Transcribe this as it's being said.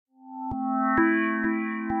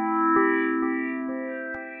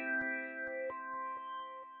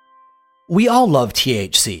We all love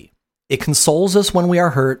THC. It consoles us when we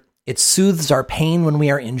are hurt, it soothes our pain when we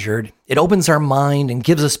are injured, it opens our mind and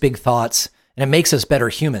gives us big thoughts, and it makes us better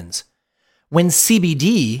humans. When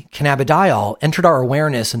CBD, cannabidiol, entered our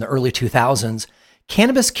awareness in the early 2000s,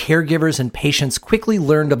 cannabis caregivers and patients quickly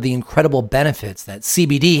learned of the incredible benefits that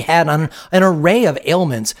CBD had on an array of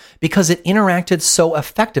ailments because it interacted so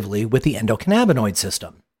effectively with the endocannabinoid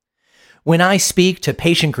system. When I speak to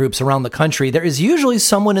patient groups around the country, there is usually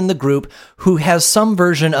someone in the group who has some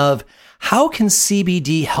version of, how can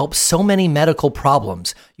CBD help so many medical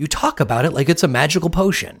problems? You talk about it like it's a magical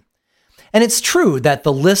potion. And it's true that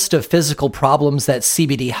the list of physical problems that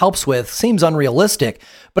CBD helps with seems unrealistic,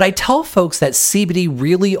 but I tell folks that CBD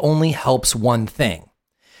really only helps one thing.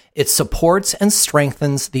 It supports and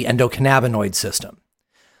strengthens the endocannabinoid system.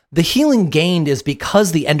 The healing gained is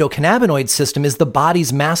because the endocannabinoid system is the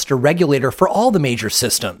body's master regulator for all the major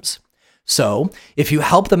systems. So, if you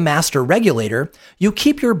help the master regulator, you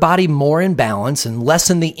keep your body more in balance and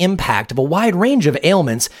lessen the impact of a wide range of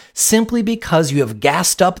ailments simply because you have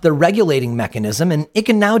gassed up the regulating mechanism and it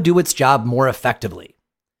can now do its job more effectively.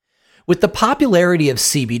 With the popularity of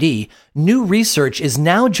CBD, new research is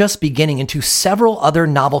now just beginning into several other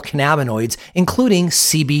novel cannabinoids, including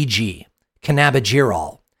CBG,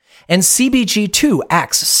 cannabigerol. And CBG2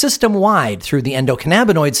 acts system-wide through the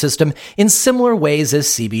endocannabinoid system in similar ways as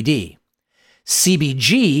CBD.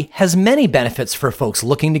 CBG has many benefits for folks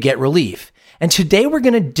looking to get relief. And today we're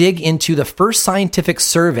going to dig into the first scientific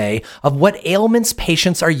survey of what ailments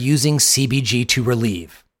patients are using CBG to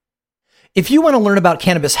relieve. If you want to learn about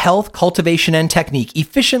cannabis health, cultivation, and technique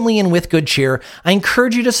efficiently and with good cheer, I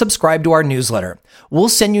encourage you to subscribe to our newsletter. We'll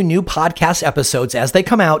send you new podcast episodes as they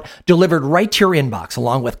come out, delivered right to your inbox,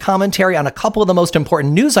 along with commentary on a couple of the most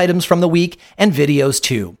important news items from the week and videos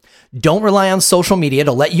too. Don't rely on social media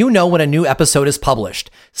to let you know when a new episode is published.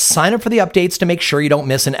 Sign up for the updates to make sure you don't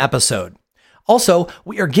miss an episode. Also,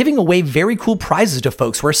 we are giving away very cool prizes to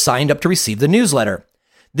folks who are signed up to receive the newsletter.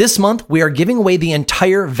 This month, we are giving away the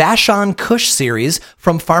entire Vashon Kush series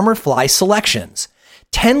from Farmer Fly Selections.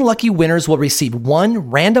 10 lucky winners will receive one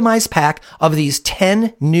randomized pack of these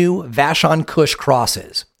 10 new Vashon Kush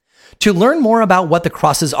crosses. To learn more about what the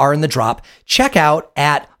crosses are in the drop, check out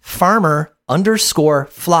at farmer_fly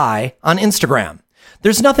on Instagram.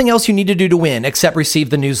 There's nothing else you need to do to win except receive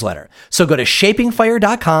the newsletter. So go to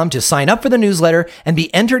shapingfire.com to sign up for the newsletter and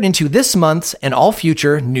be entered into this month's and all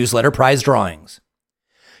future newsletter prize drawings.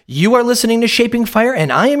 You are listening to Shaping Fire,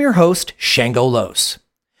 and I am your host, Shango Los.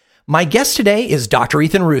 My guest today is Dr.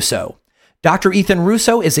 Ethan Russo. Dr. Ethan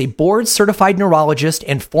Russo is a board-certified neurologist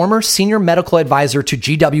and former senior medical advisor to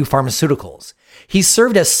GW Pharmaceuticals. He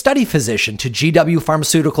served as study physician to GW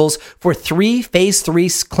Pharmaceuticals for 3 phase 3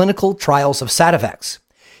 clinical trials of Sativex.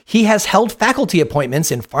 He has held faculty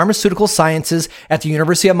appointments in pharmaceutical sciences at the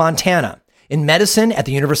University of Montana, in medicine at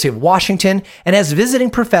the University of Washington, and as visiting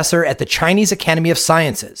professor at the Chinese Academy of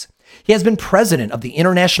Sciences. He has been president of the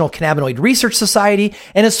International Cannabinoid Research Society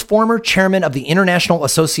and is former chairman of the International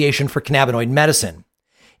Association for Cannabinoid Medicine.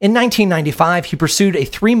 In 1995, he pursued a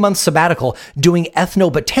 3-month sabbatical doing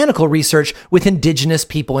ethnobotanical research with indigenous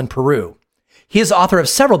people in Peru. He is author of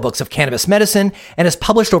several books of cannabis medicine and has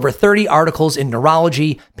published over 30 articles in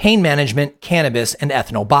neurology, pain management, cannabis, and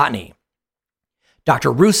ethnobotany.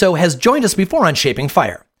 Dr. Russo has joined us before on Shaping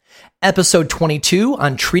Fire. Episode 22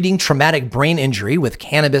 on treating traumatic brain injury with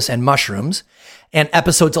cannabis and mushrooms, and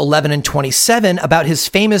episodes 11 and 27 about his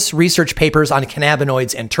famous research papers on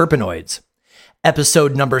cannabinoids and terpenoids.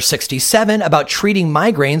 Episode number 67 about treating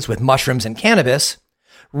migraines with mushrooms and cannabis.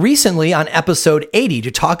 Recently on episode 80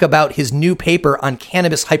 to talk about his new paper on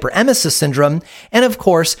cannabis hyperemesis syndrome, and of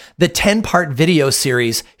course, the 10-part video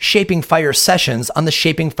series Shaping Fire Sessions on the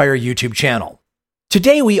Shaping Fire YouTube channel.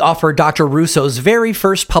 Today, we offer Dr. Russo's very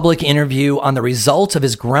first public interview on the results of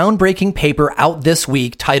his groundbreaking paper out this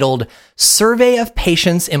week titled Survey of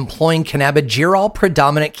Patients Employing Cannabigerol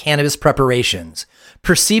Predominant Cannabis Preparations,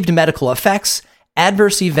 Perceived Medical Effects,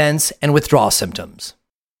 Adverse Events, and Withdrawal Symptoms.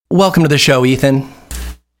 Welcome to the show, Ethan.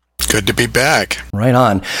 Good to be back. Right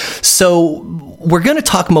on. So we're going to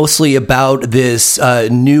talk mostly about this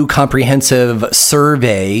new comprehensive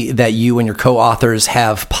survey that you and your co-authors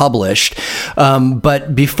have published.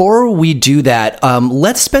 But before we do that,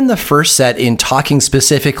 let's spend the first set in talking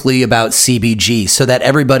specifically about CBG so that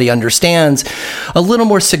everybody understands a little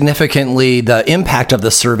more significantly the impact of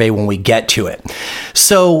the survey when we get to it.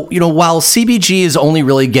 So, while CBG is only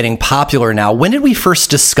really getting popular now, when did we first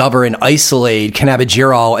discover and isolate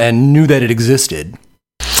cannabigerol and knew that it existed?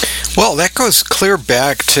 Well, that goes clear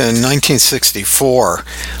back to 1964.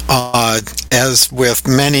 As with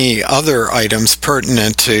many other items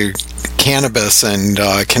pertinent to cannabis and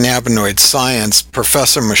cannabinoid science,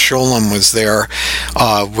 Professor Mechoulam was there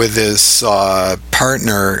with his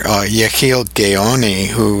partner, Yechiel Gaoni,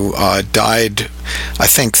 who died, I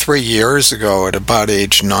think, 3 years ago at about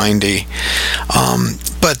age 90.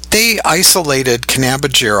 But they isolated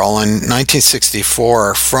cannabigerol in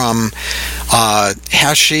 1964 from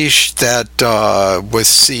hashish that was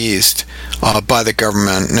seized by the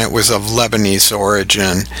government, and it was of Lebanese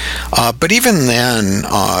origin. But even then,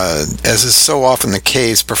 as is so often the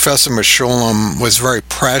case, Professor Mechoulam was very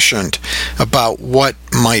prescient about what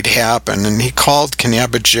might happen, and he called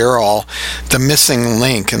cannabigerol the missing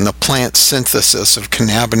link in the plant synthesis of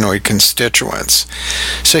cannabinoid constituents.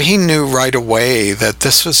 So he knew right away that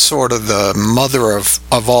this was sort of the mother of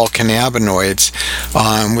all cannabinoids,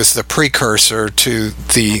 was the precursor to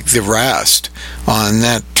the rest, and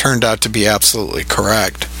that turned out to be absolutely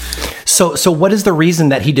correct. So what is the reason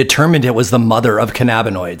that he determined it was the mother of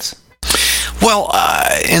cannabinoids? Well,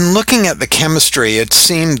 in looking at the chemistry, it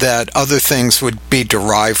seemed that other things would be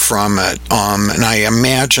derived from it, and I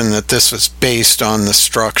imagine that this was based on the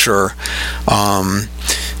structure, but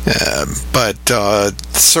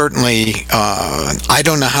certainly, I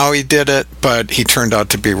don't know how he did it, but he turned out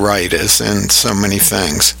to be right, as in so many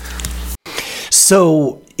things.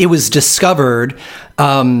 So it was discovered.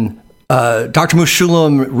 Dr.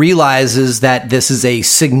 Mechoulam realizes that this is a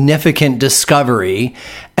significant discovery,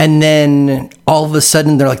 and then all of a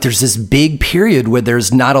sudden they're like, there's this big period where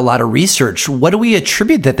there's not a lot of research. What do we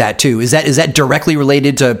attribute that to? Is that directly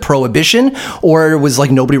related to prohibition, or was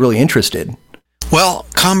like nobody really interested? Well,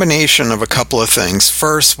 combination of a couple of things.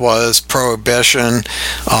 First was prohibition.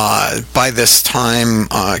 By this time,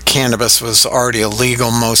 cannabis was already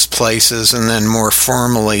illegal most places, and then more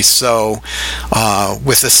formally so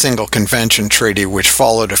with the Single Convention Treaty, which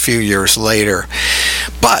followed a few years later.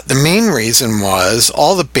 But the main reason was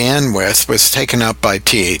all the bandwidth was taken up by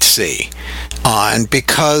THC. And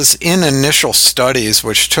because in initial studies,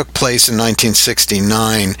 which took place in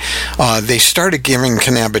 1969, they started giving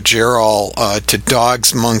cannabigerol to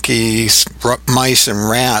dogs, monkeys, mice, and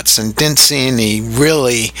rats, and didn't see any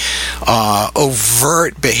really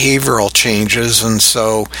overt behavioral changes, and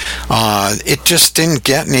so it just didn't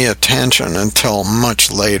get any attention until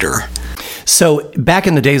much later. So back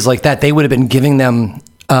in the days like that, they would have been giving them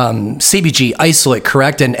CBG isolate,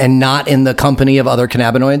 correct? And not in the company of other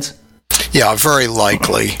cannabinoids? Yeah, very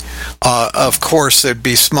likely. Of course, there'd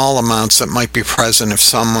be small amounts that might be present if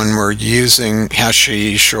someone were using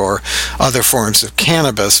hashish or other forms of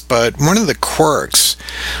cannabis, but one of the quirks,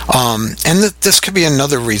 and this could be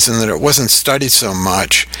another reason that it wasn't studied so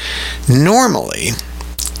much, normally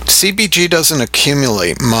CBG doesn't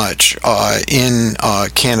accumulate much in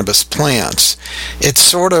cannabis plants. It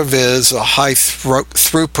sort of is a high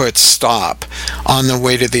throughput stop on the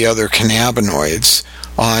way to the other cannabinoids.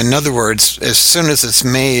 In other words, as soon as it's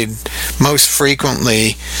made, most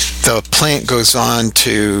frequently the plant goes on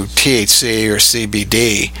to THC or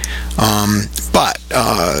CBD. But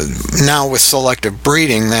now with selective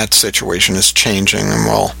breeding, that situation is changing, and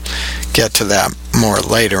we'll get to that more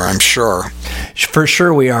later, I'm sure. For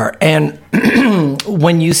sure we are. And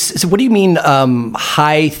what do you mean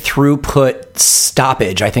high throughput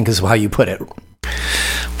stoppage, I think is how you put it?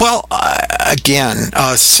 Well,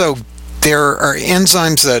 so there are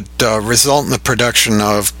enzymes that result in the production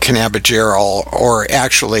of cannabigerol, or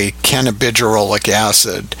actually cannabigerolic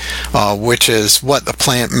acid, which is what the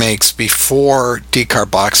plant makes before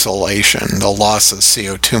decarboxylation, the loss of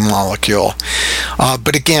CO2 molecule.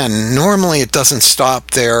 But again, normally it doesn't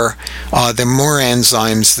stop there. There are more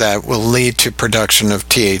enzymes that will lead to production of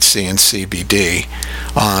THC and CBD.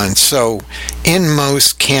 And so in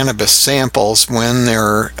most cannabis samples, when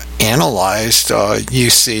they're analyzed,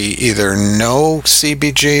 you see either no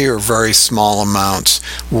CBG or very small amounts,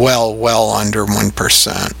 well under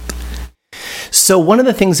 1%. So one of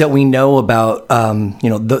the things that we know about,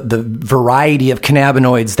 the variety of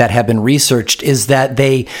cannabinoids that have been researched is that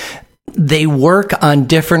they work on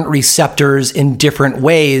different receptors in different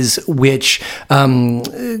ways, which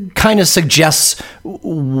kind of suggests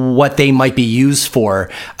what they might be used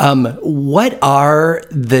for. What are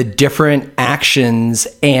the different actions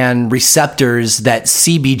and receptors that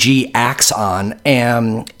CBG acts on?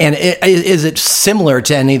 And is it similar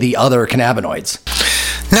to any of the other cannabinoids?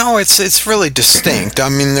 No, it's really distinct. I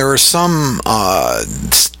mean, there are some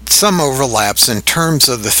some overlaps in terms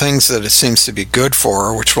of the things that it seems to be good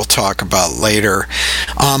for, which we'll talk about later.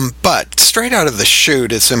 But straight out of the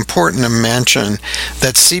chute, it's important to mention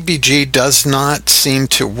that CBG does not seem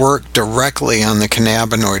to work directly on the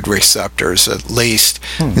cannabinoid receptors, at least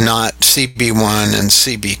not CB1 and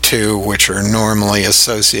CB2, which are normally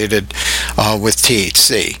associated with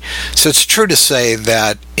THC. So it's true to say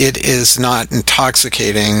that it is not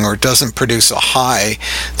intoxicating or doesn't produce a high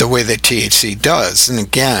the way that THC does. And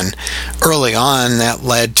again, early on that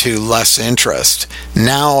led to less interest.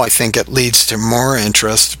 Now I think it leads to more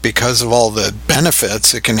interest because of all the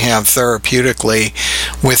benefits it can have therapeutically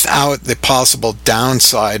without the possible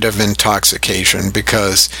downside of intoxication,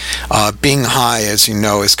 because being high, as you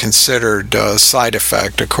know, is considered a side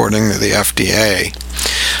effect according to the FDA.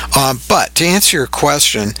 But to answer your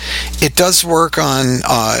question, it does work on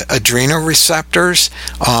adrenoreceptors,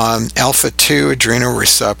 alpha-2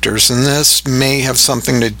 adrenoreceptors, and this may have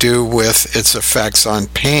something to do with its effects on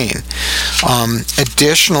pain.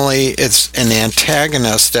 Additionally, it's an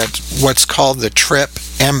antagonist at what's called the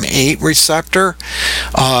TRPM8 receptor,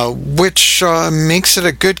 which makes it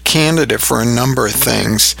a good candidate for a number of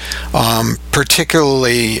things,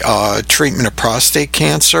 particularly treatment of prostate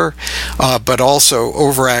cancer, but also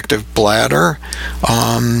overactive bladder,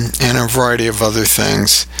 and a variety of other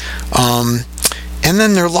things. And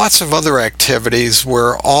then there are lots of other activities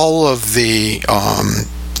where all of it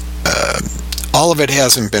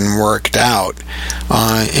hasn't been worked out.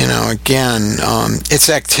 Again, its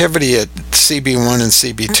activity at CB1 and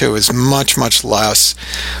CB2 is much, much less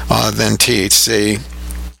than THC.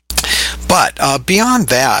 But beyond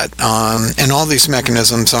that, and all these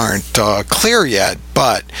mechanisms aren't clear yet,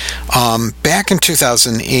 but back in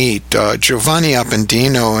 2008, Giovanni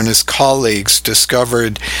Appendino and his colleagues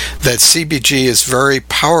discovered that CBG is very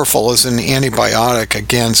powerful as an antibiotic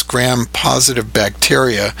against gram-positive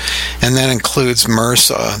bacteria, and that includes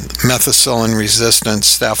MRSA, methicillin-resistant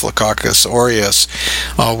Staphylococcus aureus,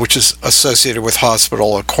 which is associated with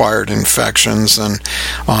hospital-acquired infections, and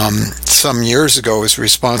some years ago was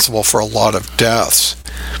responsible for a lot of deaths.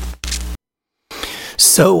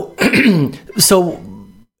 So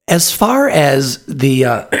as far as the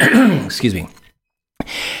excuse me,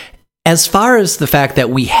 as far as the fact that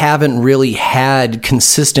we haven't really had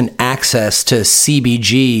consistent access to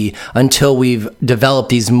CBG until we've developed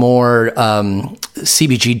these more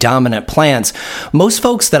CBG dominant plants, most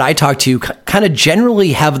folks that I talk to kind of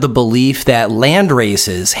generally have the belief that land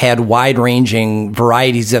races had wide-ranging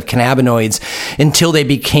varieties of cannabinoids until they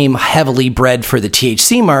became heavily bred for the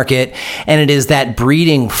THC market, and it is that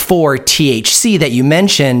breeding for THC that you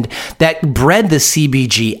mentioned that bred the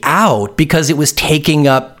CBG out because it was taking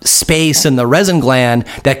up space in the resin gland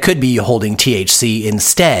that could be holding THC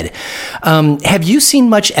instead. Have you seen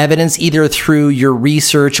much evidence either through your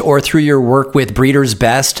research or through your work with Breeders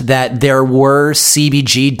Best that there were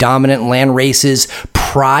CBG dominant land races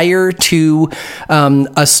prior to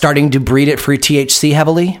us starting to breed it for THC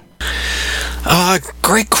heavily?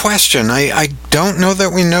 Great question. I don't know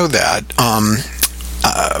that we know that.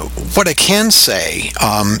 What I can say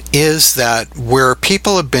is that where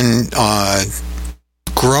people have been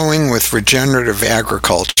growing with regenerative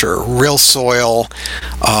agriculture, real soil,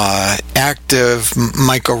 active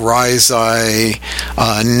mycorrhizae,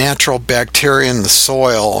 natural bacteria in the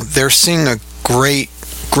soil, they're seeing a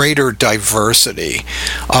greater diversity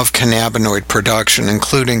of cannabinoid production,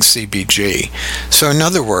 including CBG. So in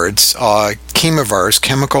other words, chemovars,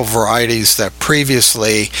 chemical varieties that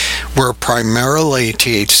previously were primarily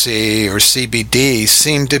THC or CBD,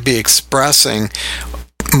 seem to be expressing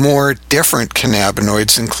more different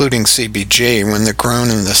cannabinoids, including CBG, when they're grown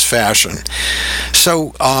in this fashion.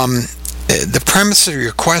 So the premise of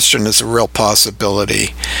your question is a real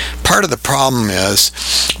possibility. Part of the problem is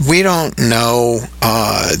we don't know,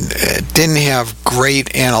 didn't have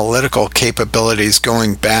great analytical capabilities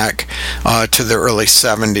going back to the early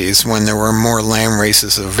 70s when there were more land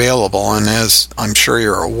races available. And as I'm sure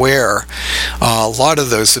you're aware, a lot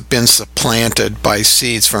of those have been supplanted by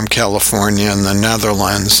seeds from California and the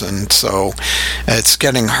Netherlands. And so it's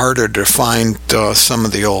getting harder to find some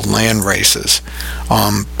of the old land races.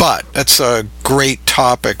 But that's a great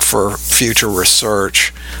topic for future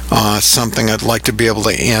research, something I'd like to be able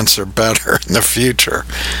to answer better in the future.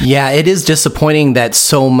 Yeah, it is disappointing that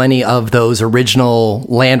so many of those original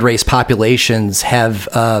landrace populations have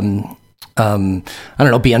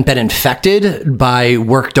been infected by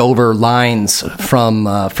worked over lines from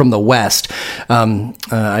the West.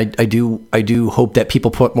 I do hope that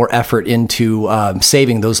people put more effort into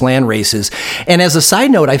saving those land races. And as a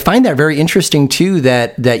side note, I find that very interesting too,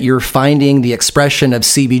 that you're finding the expression of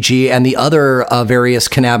CBG and the other various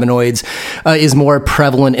cannabinoids is more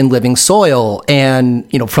prevalent in living soil. And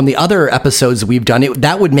from the other episodes we've done,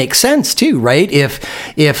 that would make sense too, right? If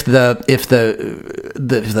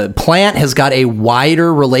the plant has got a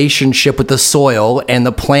wider relationship with the soil and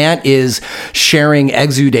the plant is sharing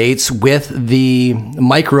exudates with the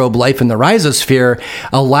microbe life in the rhizosphere,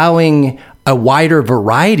 allowing a wider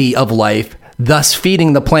variety of life, thus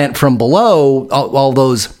feeding the plant from below all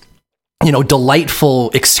those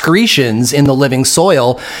delightful excretions in the living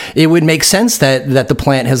soil, it would make sense that the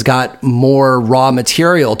plant has got more raw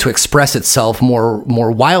material to express itself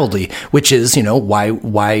more wildly, which is,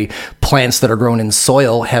 why plants that are grown in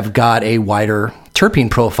soil have got a wider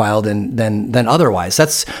terpene profile than otherwise.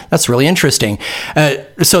 That's really interesting.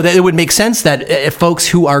 So that it would make sense that folks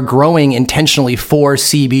who are growing intentionally for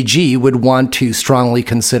CBG would want to strongly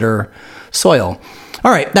consider soil.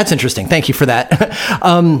 All right. That's interesting. Thank you for that.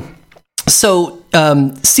 So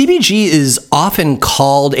CBG is often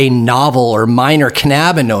called a novel or minor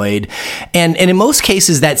cannabinoid, and in most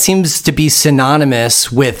cases that seems to be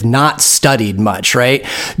synonymous with not studied much, right?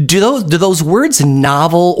 Do those words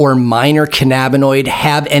novel or minor cannabinoid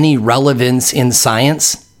have any relevance in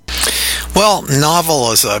science? Well,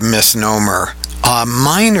 novel is a misnomer.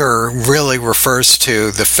 Minor really refers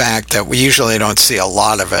to the fact that we usually don't see a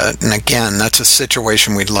lot of it. And again, that's a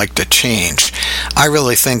situation we'd like to change. I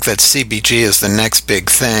really think that CBG is the next big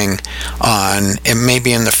thing. And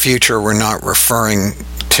maybe in the future, we're not referring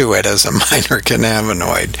to it as a minor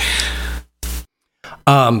cannabinoid.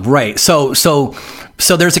 Right. So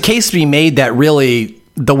there's a case to be made that really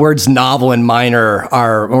the words novel and minor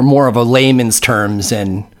are more of a layman's terms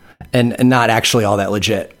and not actually all that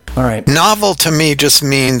legit. All right. Novel to me just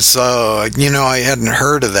means, I hadn't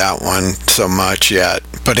heard of that one so much yet.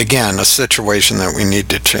 But again, a situation that we need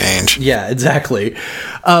to change. Yeah, exactly.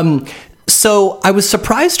 So I was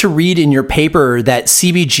surprised to read in your paper that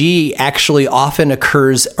CBG actually often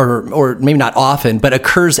occurs, or maybe not often, but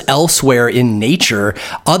occurs elsewhere in nature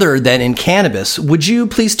other than in cannabis. Would you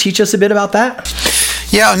please teach us a bit about that?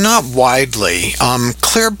 Yeah, not widely.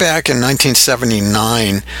 Clear back in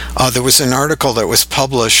 1979, there was an article that was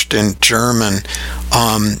published in German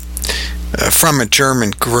from a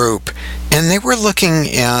German group, and they were looking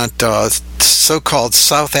at so-called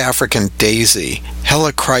South African daisy,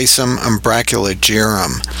 Helichrysum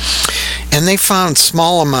umbraculagirum, and they found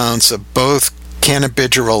small amounts of both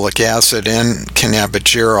cannabigerolic acid and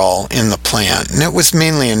cannabigerol in the plant, and it was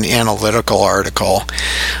mainly an analytical article.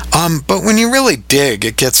 But when you really dig,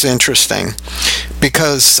 it gets interesting,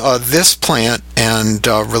 because this plant and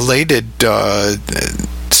related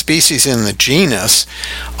species in the genus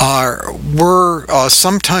were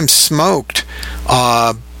sometimes smoked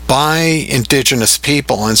by indigenous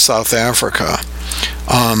people in South Africa.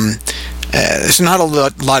 There's not a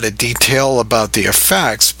lot of detail about the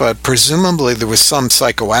effects, but presumably there was some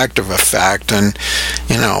psychoactive effect. And,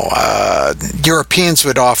 Europeans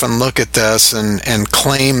would often look at this and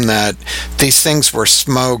claim that these things were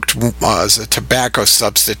smoked as a tobacco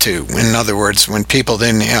substitute. In other words, when people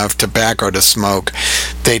didn't have tobacco to smoke,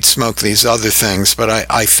 they'd smoke these other things. But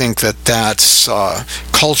I think that's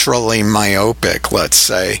culturally myopic, let's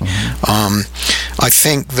say. I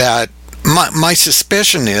think that my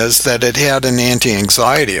suspicion is that it had an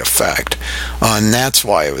anti-anxiety effect, and that's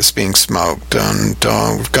why it was being smoked, and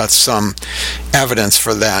we've got some evidence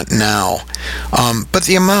for that now. But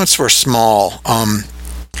the amounts were small.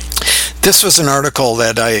 This was an article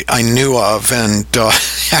that I knew of and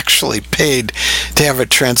actually paid to have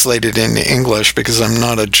it translated into English because I'm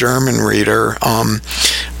not a German reader.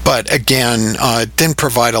 But again, it didn't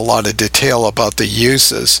provide a lot of detail about the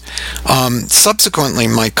uses. Subsequently,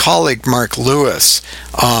 my colleague Mark Lewis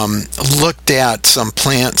looked at some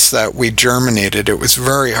plants that we germinated. It was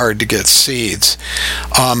very hard to get seeds,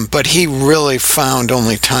 but he really found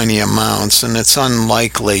only tiny amounts, and it's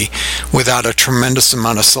unlikely, without a tremendous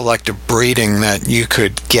amount of selective breeding, that you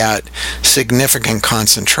could get significant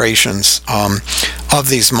concentrations of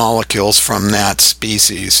these molecules from that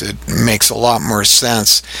species. It makes a lot more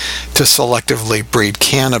sense to selectively breed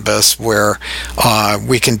cannabis, where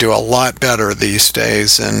we can do a lot better these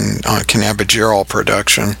days in cannabigerol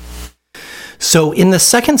production. So in the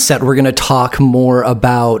second set, we're going to talk more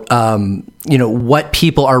about what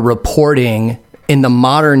people are reporting in the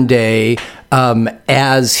modern day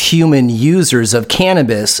as human users of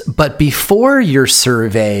cannabis. But before your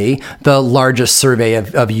survey, the largest survey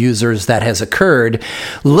of users that has occurred,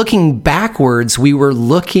 looking backwards, we were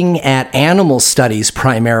looking at animal studies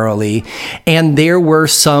primarily, and there were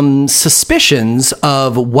some suspicions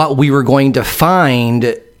of what we were going to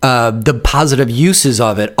find the positive uses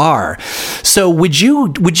of it are. So would you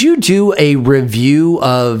do a review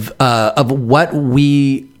of what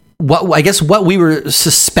we were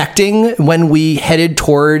suspecting when we headed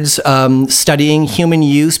towards studying human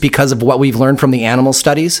use because of what we've learned from the animal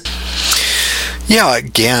studies? Yeah,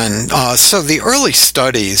 again, so the early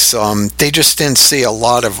studies, they just didn't see a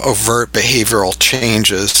lot of overt behavioral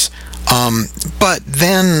changes. But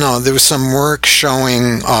then there was some work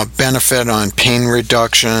showing benefit on pain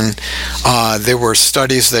reduction. There were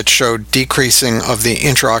studies that showed decreasing of the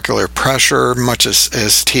intraocular pressure, much as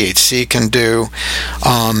THC can do.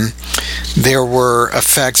 There were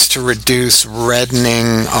effects to reduce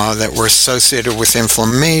reddening that were associated with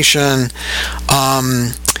inflammation.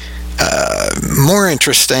 More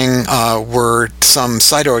interesting were some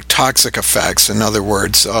cytotoxic effects, in other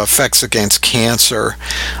words, effects against cancer.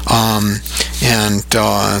 And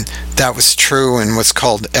that was true in what's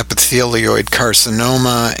called epithelioid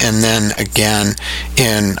carcinoma, and then again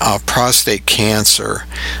in prostate cancer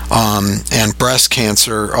and breast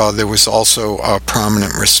cancer. There was also a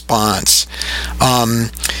prominent response.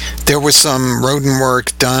 There was some rodent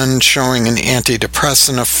work done showing an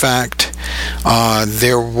antidepressant effect.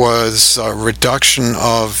 There was a reduction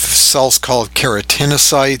of cells called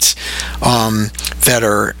keratinocytes that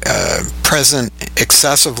are present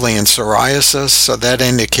excessively in psoriasis, so that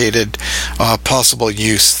indicated possible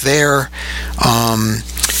use there.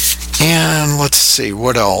 And let's see,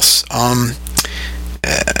 what else?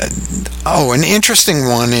 An interesting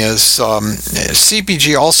one is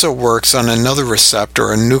CBG also works on another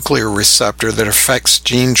receptor, a nuclear receptor that affects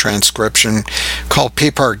gene transcription called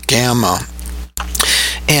PPAR gamma.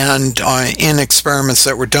 And in experiments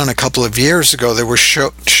that were done a couple of years ago, they were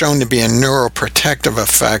shown to be a neuroprotective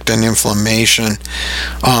effect in inflammation,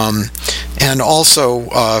 and also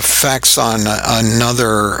effects on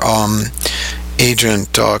another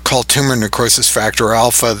agent called tumor necrosis factor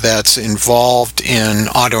alpha that's involved in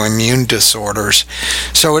autoimmune disorders.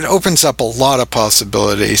 So it opens up a lot of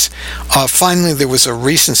possibilities. Finally, there was a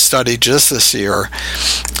recent study just this year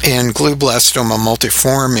in glioblastoma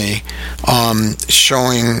multiforme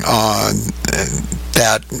showing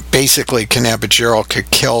that basically cannabigerol could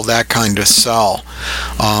kill that kind of cell.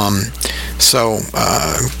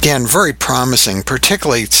 Again, very promising,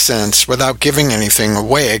 particularly since, without giving anything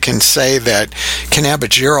away, I can say that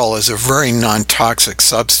cannabigerol is a very non-toxic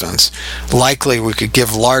substance. Likely we could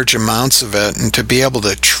give large amounts of it, and to be able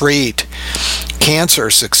to treat cancer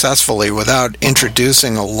successfully without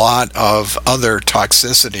introducing a lot of other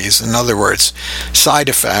toxicities, in other words, side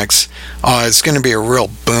effects, is going to be a real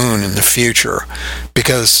boon in the future,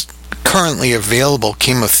 because currently available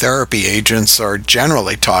chemotherapy agents are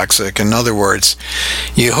generally toxic. In other words,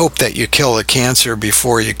 you hope that you kill the cancer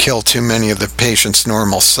before you kill too many of the patient's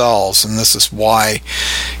normal cells, and this is why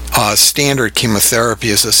standard chemotherapy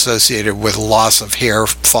is associated with loss of hair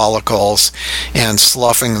follicles and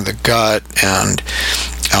sloughing of the gut, and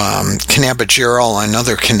cannabigerol and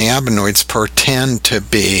other cannabinoids tend to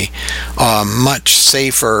be much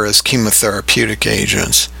safer as chemotherapeutic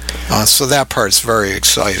agents. So that part's very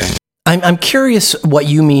exciting. I'm curious what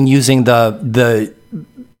you mean using the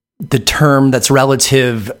term that's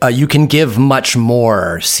relative. You can give much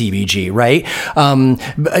more CBG, right?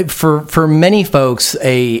 For many folks,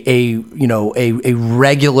 a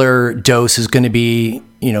regular dose is going to be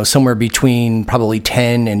somewhere between probably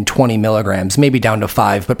 10 and 20 milligrams, maybe down to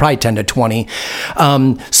 5, but probably 10 to 20.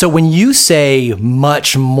 So when you say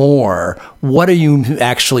much more, what are you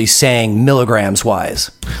actually saying milligrams wise?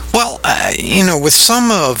 Well, with some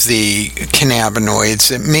of the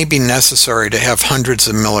cannabinoids, it may be necessary to have hundreds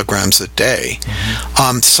of milligrams a day.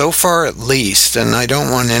 Mm-hmm. So far, at least, and I don't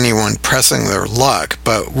want anyone pressing their luck,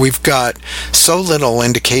 but we've got so little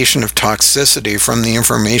indication of toxicity from the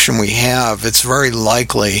information we have, it's very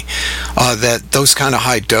likely that those kind of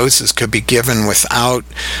high doses could be given without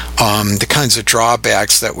the kinds of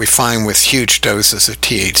drawbacks that we find with huge doses of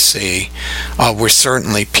THC, where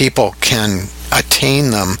certainly people can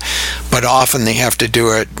attain them, but often they have to do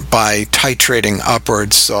it by titrating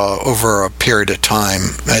upwards over a period of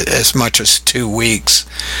time, as much as 2 weeks.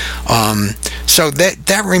 So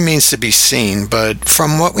that remains to be seen, but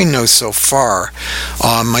from what we know so far,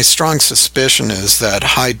 my strong suspicion is that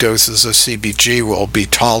high doses of CBG will be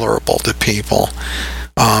tolerable to people.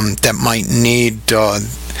 that might need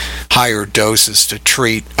higher doses to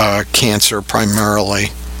treat cancer primarily.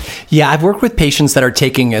 Yeah, I've worked with patients that are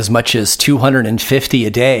taking as much as 250 a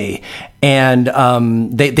day, and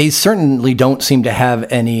they certainly don't seem to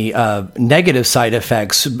have any negative side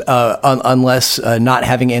effects unless not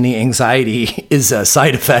having any anxiety is a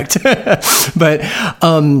side effect. But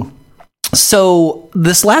so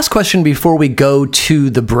this last question before we go to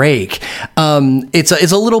the break, it's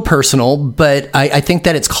a little personal, but I think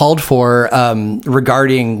that it's called for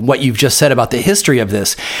regarding what you've just said about the history of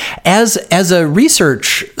this. As a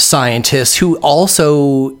research scientist who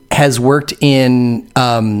also has worked in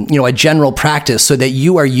a general practice, so that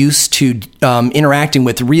you are used to interacting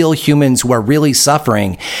with real humans who are really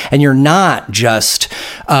suffering, and you're not just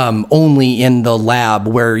only in the lab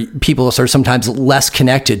where people are sometimes less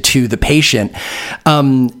connected to the patient.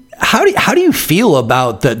 How do you feel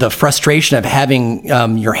about the frustration of having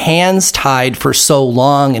your hands tied for so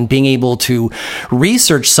long and being able to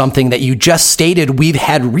research something that you just stated we've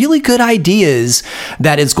had really good ideas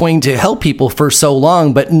that is going to help people for so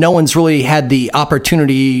long, but no one's really had the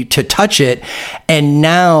opportunity to touch it, and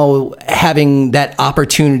now having that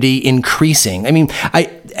opportunity increasing? I mean,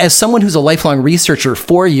 as someone who's a lifelong researcher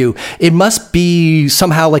for you, it must be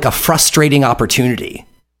somehow like a frustrating opportunity.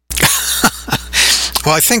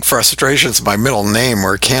 Well, I think frustration is my middle name,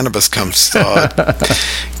 where cannabis comes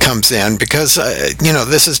in, because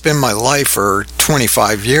this has been my life for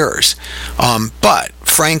 25 years. But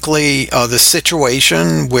frankly, the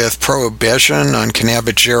situation with prohibition on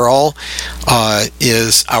cannabigerol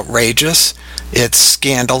is outrageous. It's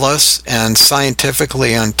scandalous and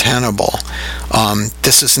scientifically untenable.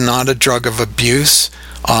 This is not a drug of abuse.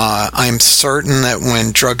 I'm certain that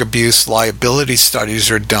when drug abuse liability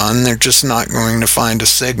studies are done, they're just not going to find a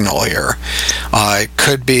signal here. It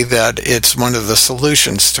could be that it's one of the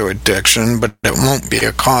solutions to addiction, but it won't be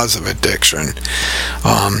a cause of addiction.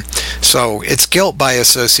 So it's guilt by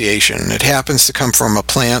association. It happens to come from a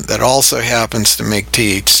plant that also happens to make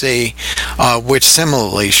THC, which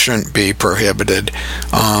similarly shouldn't be prohibited.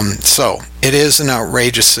 So it is an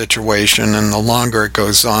outrageous situation, and the longer it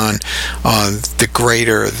goes on, the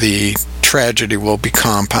greater the tragedy will be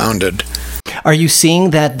compounded. Are you seeing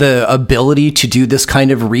that the ability to do this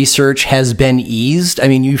kind of research has been eased? I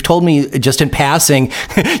mean, you've told me just in passing,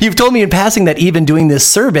 that even doing this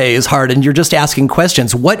survey is hard, and you're just asking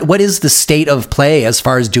questions. What is the state of play as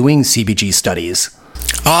far as doing CBG studies?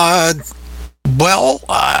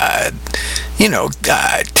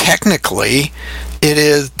 Technically,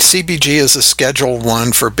 CBG is a Schedule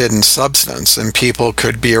I forbidden substance, and people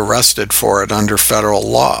could be arrested for it under federal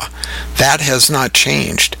law. That has not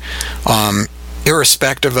changed.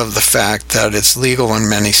 Irrespective of the fact that it's legal in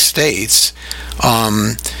many states,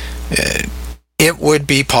 it would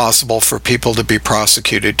be possible for people to be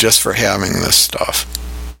prosecuted just for having this stuff.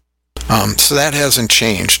 So that hasn't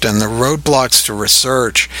changed, and the roadblocks to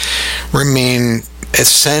research remain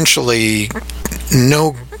essentially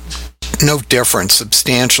no different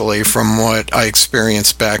substantially from what I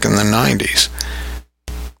experienced back in the 90s.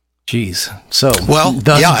 Jeez. So,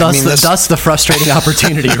 thus the frustrating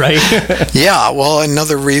opportunity, right? Yeah. Well,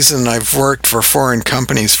 another reason I've worked for foreign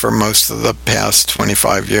companies for most of the past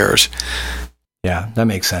 25 years. Yeah, that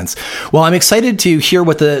makes sense. Well, I'm excited to hear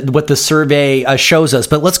what the survey shows us,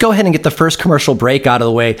 but let's go ahead and get the first commercial break out of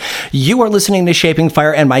the way. You are listening to Shaping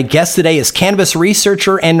Fire, and my guest today is cannabis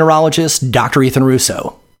researcher and neurologist, Dr. Ethan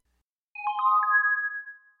Russo.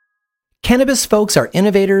 Cannabis folks are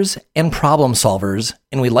innovators and problem solvers,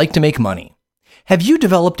 and we like to make money. Have you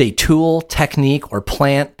developed a tool, technique, or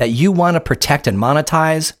plant that you want to protect and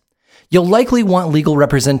monetize? You'll likely want legal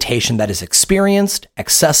representation that is experienced,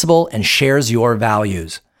 accessible, and shares your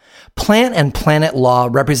values. Plant and Planet Law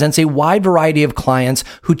represents a wide variety of clients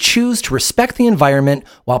who choose to respect the environment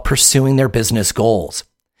while pursuing their business goals.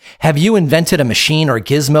 Have you invented a machine or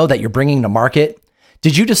gizmo that you're bringing to market?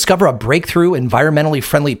 Did you discover a breakthrough environmentally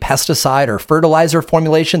friendly pesticide or fertilizer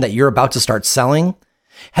formulation that you're about to start selling?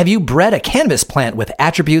 Have you bred a cannabis plant with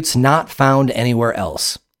attributes not found anywhere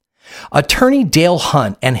else? Attorney Dale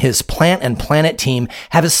Hunt and his Plant and Planet team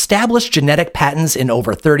have established genetic patents in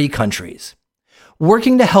over 30 countries.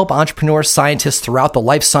 Working to help entrepreneurs, scientists throughout the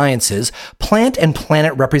life sciences, Plant and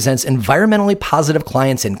Planet represents environmentally positive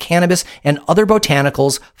clients in cannabis and other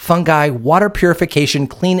botanicals, fungi, water purification,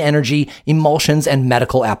 clean energy, emulsions, and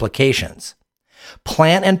medical applications.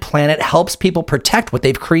 Plant and Planet helps people protect what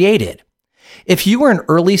they've created. If you are an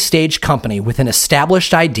early stage company with an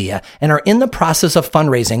established idea and are in the process of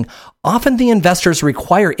fundraising, often the investors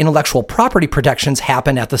require intellectual property protections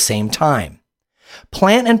happen at the same time.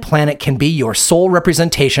 Plant and Planet can be your sole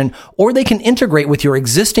representation, or they can integrate with your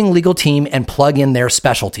existing legal team and plug in their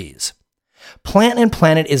specialties. Plant and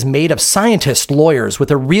Planet is made of scientists, lawyers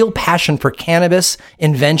with a real passion for cannabis,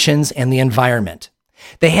 inventions, and the environment.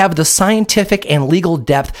 They have the scientific and legal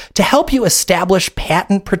depth to help you establish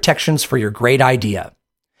patent protections for your great idea.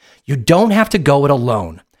 You don't have to go it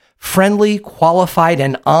alone. Friendly, qualified,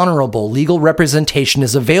 and honorable legal representation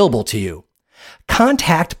is available to you.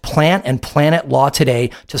 Contact Plant and Planet Law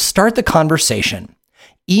today to start the conversation.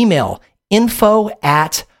 Email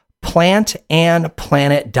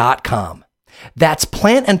info@plantandplanet.com. That's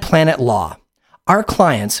Plant and Planet Law. Our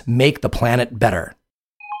clients make the planet better.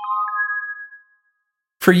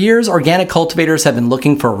 For years, organic cultivators have been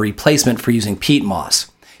looking for a replacement for using peat moss.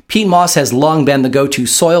 Peat moss has long been the go-to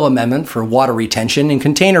soil amendment for water retention in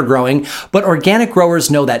container growing, but organic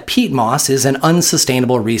growers know that peat moss is an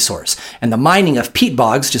unsustainable resource, and the mining of peat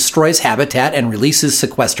bogs destroys habitat and releases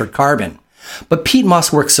sequestered carbon. But peat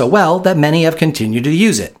moss works so well that many have continued to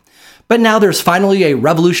use it. But now there's finally a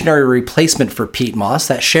revolutionary replacement for peat moss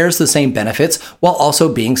that shares the same benefits while also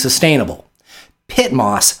being sustainable. Pit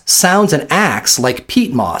moss sounds and acts like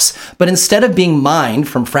peat moss, but instead of being mined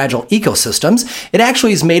from fragile ecosystems, it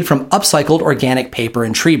actually is made from upcycled organic paper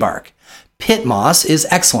and tree bark. Pit moss is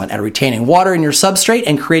excellent at retaining water in your substrate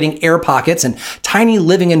and creating air pockets and tiny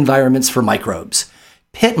living environments for microbes.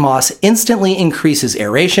 Pit moss instantly increases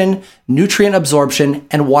aeration, nutrient absorption,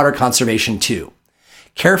 and water conservation too.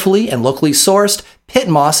 Carefully and locally sourced, pit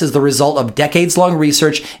moss is the result of decades-long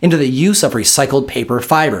research into the use of recycled paper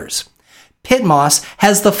fibers. Pit moss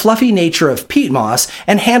has the fluffy nature of peat moss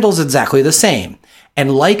and handles exactly the same.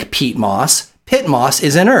 And like peat moss, pit moss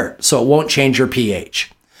is inert, so it won't change your pH.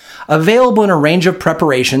 Available in a range of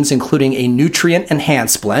preparations, including a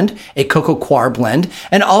nutrient-enhanced blend, a coco coir blend,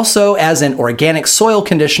 and also as an organic soil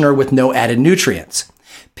conditioner with no added nutrients.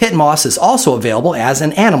 Pit moss is also available as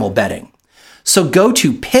an animal bedding. So go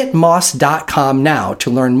to pitmoss.com now to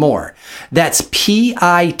learn more. That's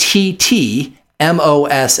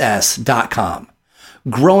PITTMOSS.com.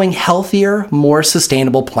 Growing healthier, more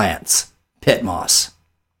sustainable plants. Pit moss.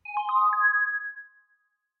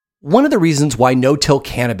 One of the reasons why no-till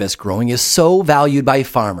cannabis growing is so valued by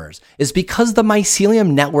farmers is because the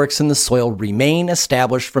mycelium networks in the soil remain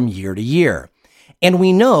established from year to year. And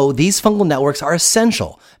we know these fungal networks are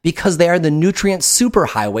essential because they are the nutrient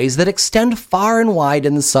superhighways that extend far and wide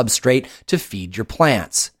in the substrate to feed your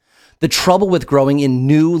plants. The trouble with growing in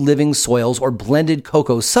new living soils or blended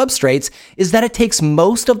cocoa substrates is that it takes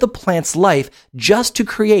most of the plant's life just to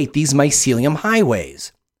create these mycelium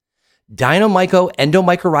highways. Dynamyco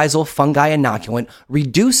endomycorrhizal fungi inoculant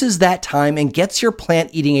reduces that time and gets your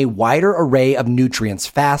plant eating a wider array of nutrients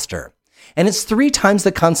faster. And it's 3 times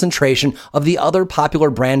the concentration of the other popular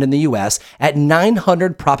brand in the US at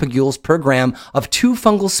 900 propagules per gram of 2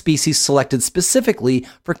 fungal species selected specifically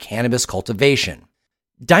for cannabis cultivation.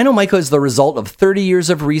 Dynamyco is the result of 30 years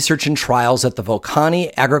of research and trials at the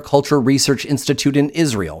Volcani Agriculture Research Institute in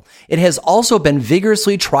Israel. It has also been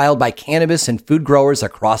vigorously trialed by cannabis and food growers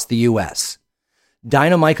across the US.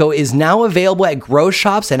 Dynamyco is now available at grow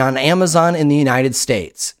shops and on Amazon in the United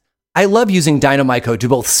States. I love using Dynamyco to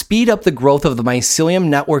both speed up the growth of the mycelium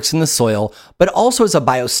networks in the soil, but also as a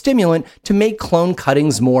biostimulant to make clone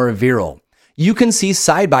cuttings more virile. You can see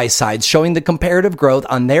side-by-sides showing the comparative growth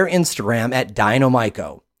on their Instagram at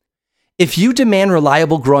Dynamyco. If you demand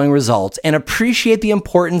reliable growing results and appreciate the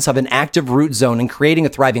importance of an active root zone in creating a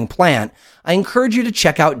thriving plant, I encourage you to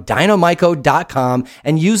check out dynamyco.com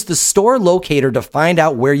and use the store locator to find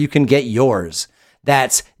out where you can get yours.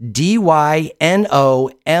 That's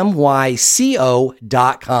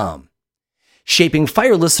DYNOMYCO.com. Shaping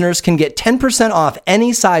Fire listeners can get 10% off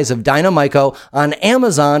any size of Dynamyco on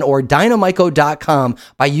Amazon or dynamyco.com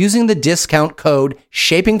by using the discount code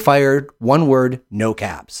SHAPINGFIRE, one word, no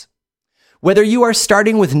caps. Whether you are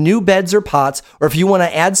starting with new beds or pots, or if you want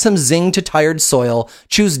to add some zing to tired soil,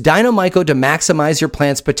 choose Dynamyco to maximize your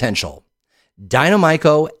plant's potential.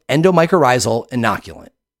 Dynamyco endomycorrhizal inoculant.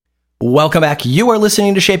 Welcome back. You are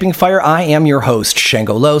listening to Shaping Fire. I am your host,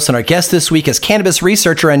 Shango Los, and our guest this week is cannabis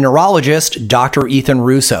researcher and neurologist, Dr. Ethan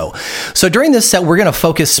Russo. So during this set, we're going to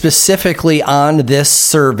focus specifically on this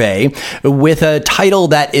survey with a title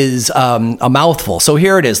that is a mouthful. So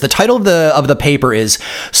here it is. The title of the paper is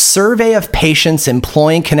Survey of Patients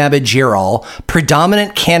Employing Cannabigerol,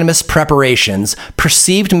 Predominant Cannabis Preparations,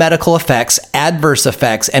 Perceived Medical Effects, Adverse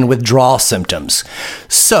Effects, and Withdrawal Symptoms.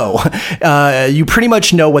 So you pretty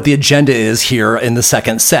much know what the agenda is here in the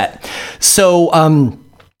second set. So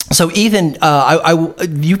So, Ethan,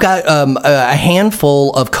 you've got a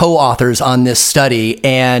handful of co-authors on this study,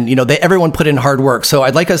 and everyone put in hard work. So,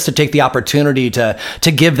 I'd like us to take the opportunity to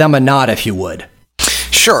give them a nod, if you would.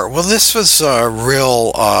 Sure. Well, this was a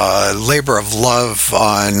real labor of love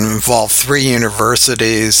and involved 3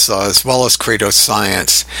 universities as well as Credo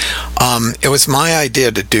Science. It was my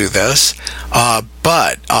idea to do this,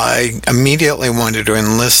 but I immediately wanted to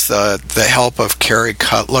enlist the help of Carrie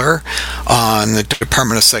Cutler in the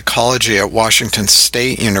Department of Psychology at Washington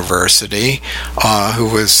State University, who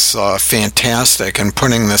was fantastic in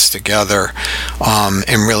putting this together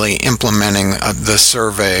and really implementing the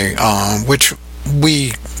survey, which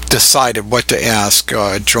we decided what to ask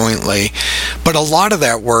jointly. But a lot of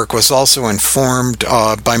that work was also informed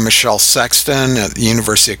by Michelle Sexton at the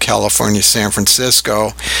University of California, San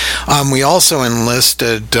Francisco. We also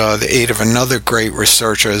enlisted the aid of another great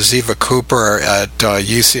researcher, Ziva Cooper at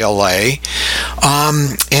UCLA,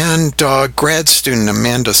 and grad student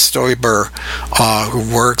Amanda Stoiber,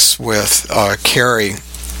 who works with Carrie,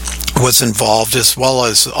 was involved, as well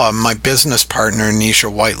as my business partner,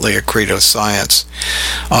 Nisha Whiteley at Credo Science.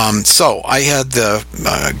 So I had the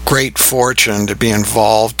great fortune to be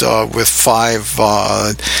involved with 5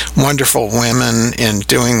 wonderful women in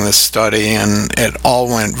doing this study, and it all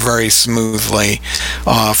went very smoothly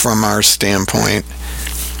from our standpoint.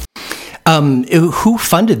 Who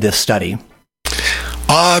funded this study?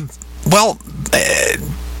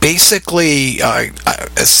 Basically,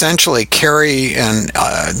 essentially, Carrie and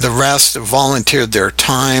the rest volunteered their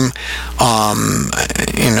time.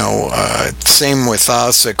 Same with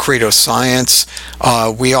us at Credo Science.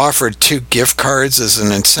 We offered 2 gift cards as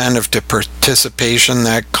an incentive to participation.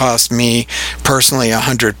 That cost me personally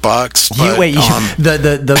 $100.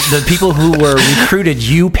 The people who were recruited,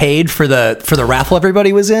 you paid for the raffle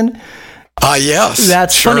everybody was in? Yes.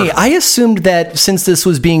 That's sure. funny. I assumed that since this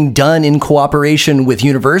was being done in cooperation with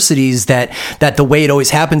universities, that the way it always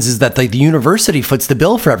happens is that the university foots the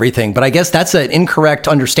bill for everything. But I guess that's an incorrect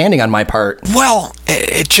understanding on my part. Well,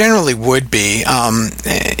 it generally would be.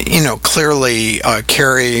 Clearly,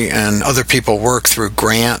 Carrie and other people work through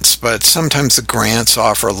grants, but sometimes the grants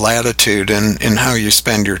offer latitude in how you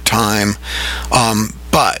spend your time.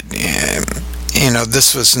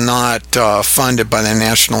 This was not funded by the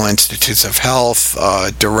National Institutes of Health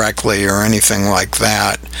directly or anything like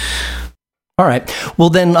that. All right. Well,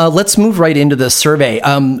 then let's move right into the survey.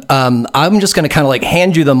 I'm just going to kind of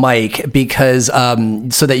hand you the mic because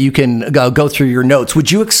so that you can go through your notes.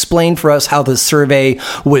 Would you explain for us how the survey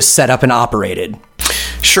was set up and operated?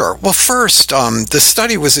 Sure. Well, first, the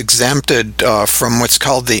study was exempted from what's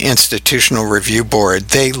called the Institutional Review Board.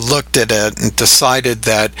 They looked at it and decided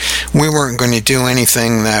that we weren't going to do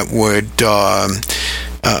anything that would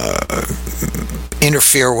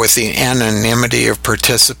interfere with the anonymity of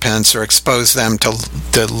participants or expose them to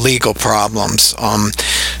the legal problems.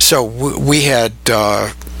 So we had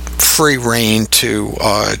free rein to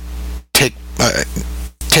take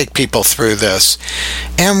people through this.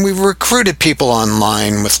 And we recruited people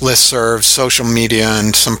online with listservs, social media,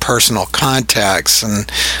 and some personal contacts, and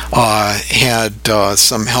had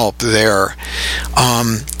some help there.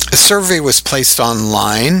 A survey was placed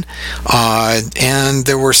online, and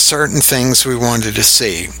there were certain things we wanted to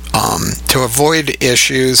see. To avoid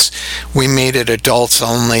issues, we made it adults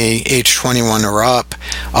only, age 21 or up.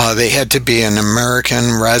 They had to be an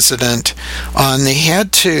American resident, and they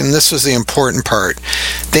had to, and this was the important part,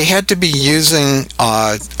 they had to be using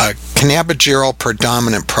a cannabigerol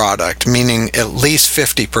predominant product, meaning at least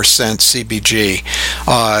 50% CBG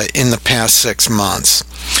in the past 6 months.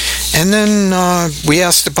 And then we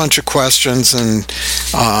asked a bunch of questions and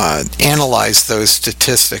analyzed those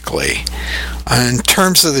statistically. In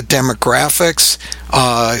terms of the demographics,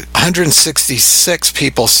 166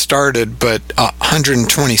 people started, but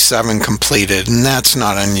 127 completed, and that's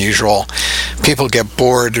not unusual. People get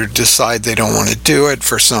bored or decide they don't want to do it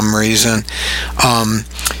for some reason.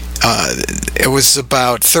 It was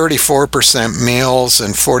about 34% males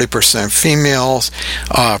and 40% females,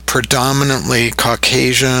 predominantly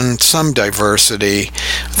Caucasian, some diversity.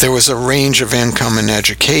 There was a range of income and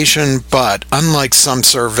education, but unlike some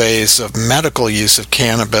surveys of medical use of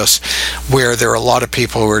cannabis, where there are a lot of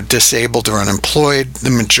people who are disabled or unemployed,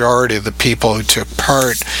 the majority of the people who took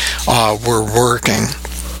part were working.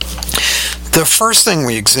 The first thing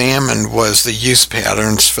we examined was the use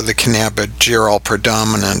patterns for the cannabigerol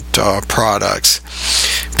predominant products.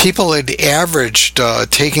 People had averaged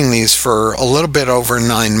taking these for a little bit over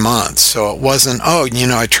 9 months, so it wasn't,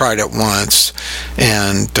 I tried it once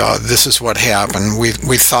and this is what happened.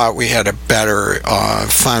 We thought we had a better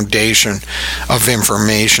foundation of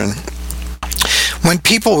information. When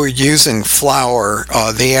people were using flour,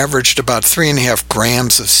 they averaged about 3.5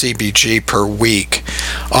 grams of CBG per week.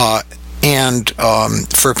 And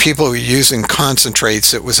for people who were using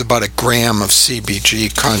concentrates, it was about 1 gram of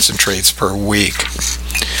CBG concentrates per week.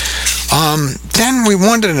 Then we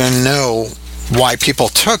wanted to know why people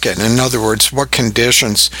took it. In other words, what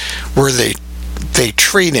conditions were they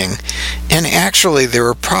treating? And actually, there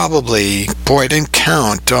were probably, I didn't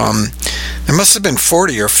count, there must have been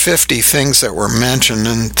 40 or 50 things that were mentioned,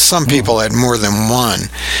 and some people had more than one.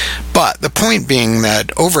 But the point being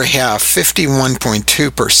that over half,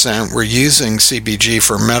 51.2%, were using CBG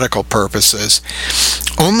for medical purposes.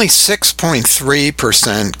 Only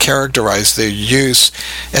 6.3% characterized their use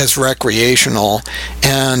as recreational,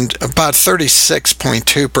 and about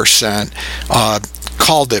 36.2%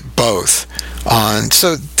 called it both.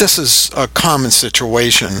 So this is a common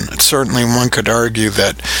situation. Certainly one could argue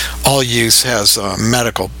that all use has a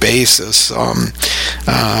medical basis,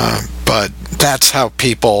 but that's how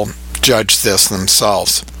people judge this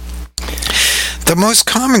themselves. The most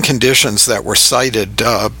common conditions that were cited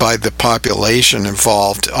by the population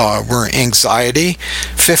involved were anxiety,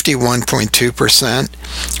 51.2%,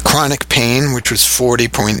 chronic pain, which was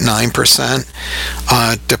 40.9%,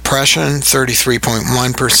 depression,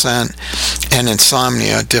 33.1%, and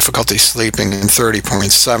insomnia, difficulty sleeping, in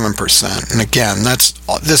 30.7%. And again,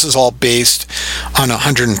 this is all based on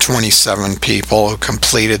 127 people who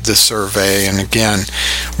completed the survey, and again,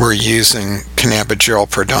 were using cannabidiol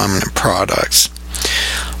predominant products.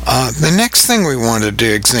 The next thing we wanted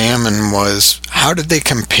to examine was how did they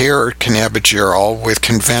compare cannabidiol with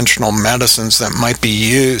conventional medicines that might be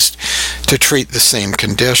used to treat the same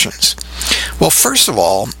conditions. Well, first of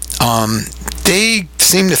all, they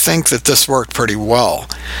seem to think that this worked pretty well.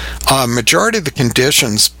 Majority of the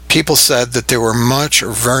conditions, people said that they were much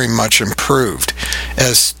or very much improved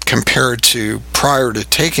as compared to prior to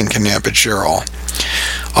taking cannabidiol.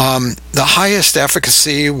 The highest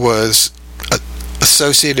efficacy was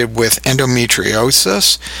associated with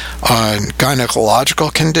endometriosis, a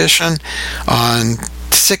gynecological condition, on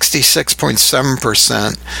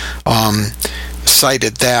 66.7%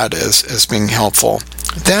 cited that as being helpful.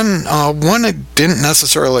 Then one I didn't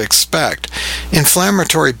necessarily expect,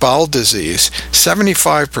 inflammatory bowel disease,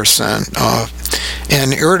 75%,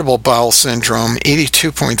 and irritable bowel syndrome,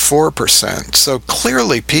 82.4%. So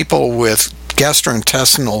clearly people with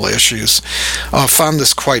gastrointestinal issues found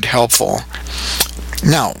this quite helpful.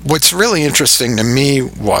 Now, what's really interesting to me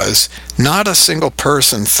was not a single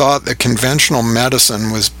person thought that conventional medicine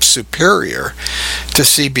was superior to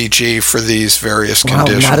CBG for these various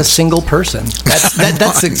conditions. Not a single person.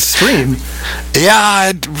 That's extreme. Yeah,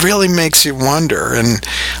 it really makes you wonder. And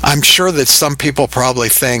I'm sure that some people probably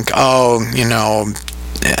think, again,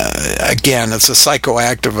 it's a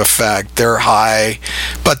psychoactive effect. They're high,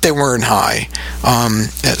 but they weren't high.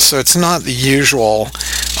 So it's not the usual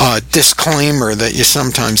disclaimer that you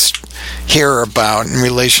sometimes hear about in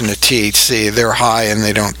relation to THC. They're high and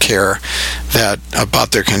they don't care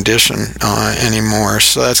about their condition anymore.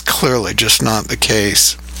 So that's clearly just not the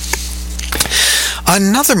case.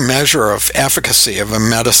 Another measure of efficacy of a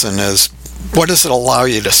medicine is, what does it allow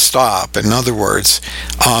you to stop? In other words,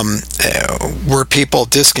 were people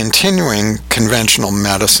discontinuing conventional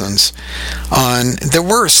medicines? There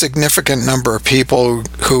were a significant number of people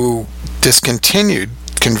who discontinued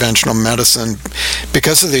conventional medicine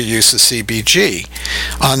because of their use of CBG.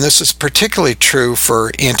 This is particularly true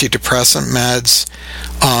for antidepressant meds,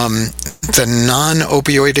 the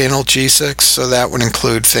non-opioid analgesics, so that would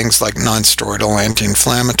include things like non-steroidal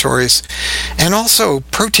anti-inflammatories, and also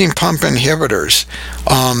protein pump inhibitors.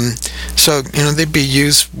 So they'd be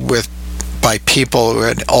used by people who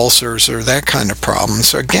had ulcers or that kind of problem.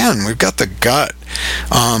 So again, we've got the gut.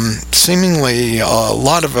 Seemingly a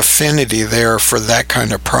lot of affinity there for that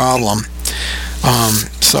kind of problem.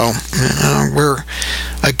 We're,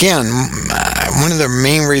 again, one of the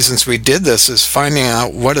main reasons we did this is finding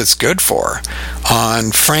out what it's good for.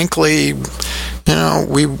 And frankly,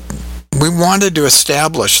 we wanted to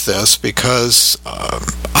establish this because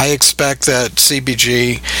I expect that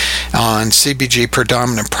CBG and CBG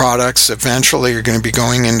predominant products eventually are going to be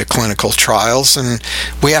going into clinical trials, and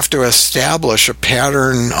we have to establish a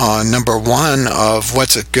pattern, number one, of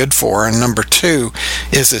what's it good for, and number two,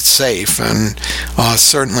 is it safe? And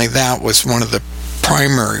certainly that was one of the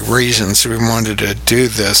primary reasons we wanted to do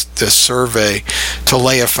this survey, to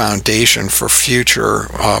lay a foundation for future,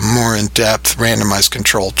 more in-depth randomized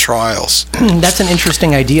controlled trials. That's an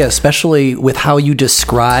interesting idea, especially with how you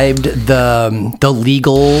described the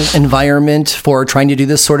legal environment for trying to do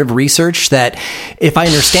this sort of research, that if I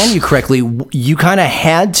understand you correctly, you kind of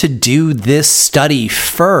had to do this study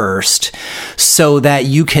first so that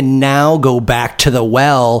you can now go back to the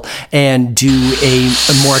well and do a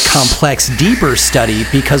more complex, deeper study,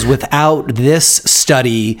 because without this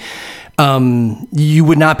study, you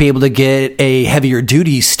would not be able to get a heavier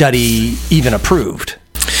duty study even approved.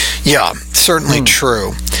 Yeah, certainly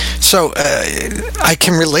true. So I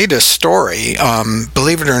can relate a story.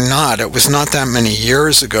 Believe it or not, it was not that many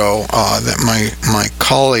years ago that my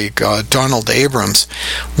colleague, Donald Abrams,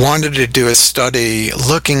 wanted to do a study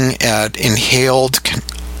looking at inhaled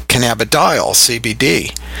cannabidiol,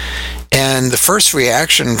 CBD. And the first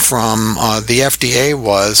reaction from the FDA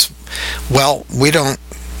was, well, we don't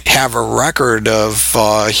have a record of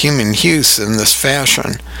human use in this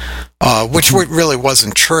fashion, which really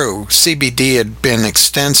wasn't true. CBD had been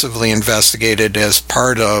extensively investigated as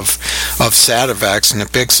part of Sativex and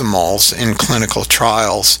Nabiximols in clinical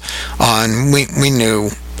trials, and we knew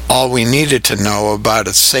all we needed to know about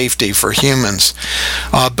its safety for humans.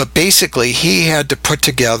 But basically, he had to put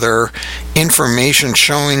together information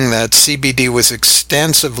showing that CBD was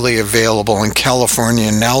extensively available in California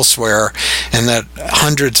and elsewhere, and that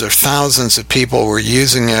hundreds of thousands of people were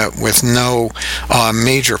using it with no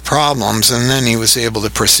major problems, and then he was able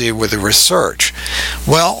to proceed with the research.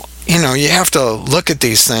 Well, you have to look at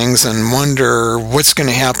these things and wonder what's going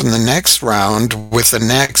to happen the next round with the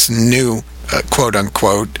next new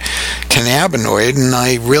quote-unquote cannabinoid, and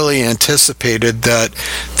I really anticipated that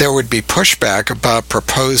there would be pushback about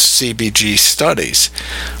proposed CBG studies.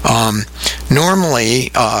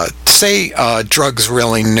 Normally, say a drug's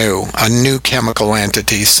really new, a new chemical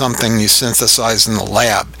entity, something you synthesize in the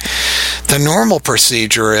lab. The normal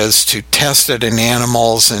procedure is to test it in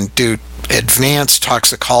animals and do advanced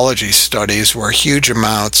toxicology studies where huge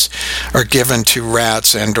amounts are given to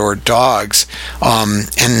rats and or dogs, and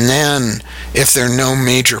then if there are no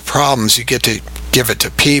major problems, you get to give it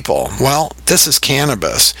to people. Well, this is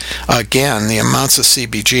cannabis. Again, the amounts of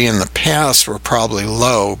CBG in the past were probably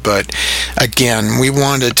low, but again, we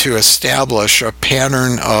wanted to establish a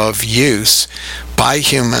pattern of use by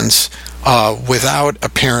humans without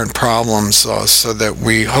apparent problems, so that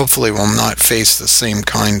we hopefully will not face the same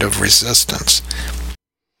kind of resistance.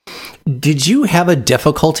 Did you have a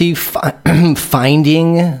difficulty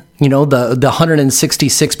finding, the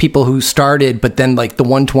 166 people who started, but then like the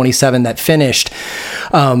 127 that finished?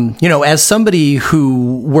 As somebody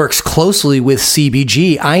who works closely with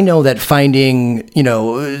CBG, I know that finding,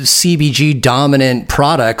 CBG dominant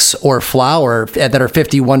products or flower that are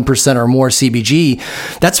 51% or more CBG,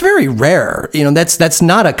 that's very rare. That's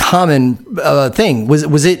not a common thing.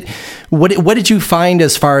 Was it? What did you find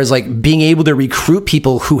as far as like being able to recruit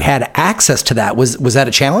people who had access to that? Was that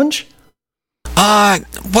a challenge?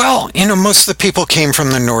 Well, most of the people came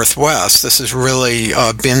from the Northwest. This has really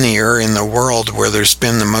been the area in the world where there's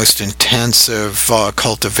been the most intensive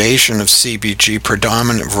cultivation of CBG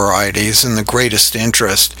predominant varieties and the greatest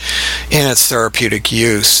interest in its therapeutic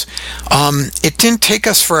use. It didn't take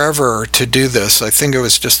us forever to do this. I think it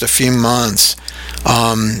was just a few months.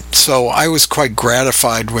 So I was quite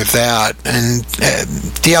gratified with that. And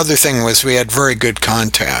the other thing was we had very good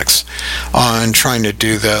contacts on trying to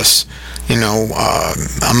do this.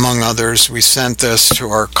 Among others, we sent this to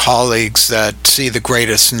our colleagues that see the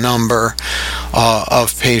greatest number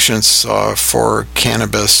of patients for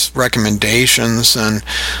cannabis recommendations, and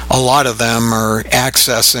a lot of them are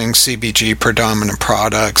accessing CBG predominant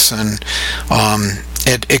products, and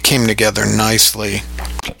it came together nicely.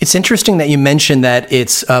 It's interesting that you mentioned that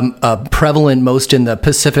it's prevalent most in the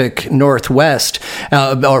Pacific Northwest,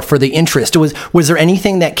 or for the interest. Was there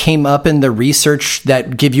anything that came up in the research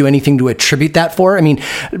that give you anything to attribute that for? I mean,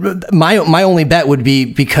 my only bet would be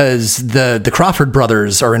because the Crawford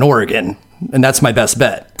brothers are in Oregon, and that's my best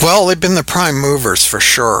bet. Well, they've been the prime movers for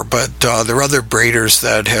sure, but there are other breeders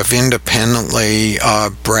that have independently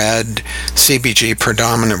bred CBG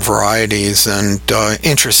predominant varieties, and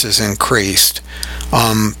interest has increased.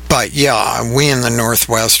 But yeah, we in the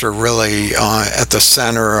Northwest are really at the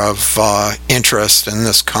center of interest in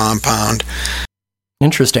this compound.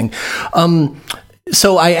 Interesting.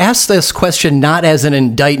 So I asked this question not as an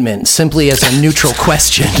indictment, simply as a neutral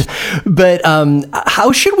question. But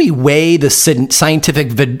how should we weigh the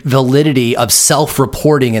scientific validity of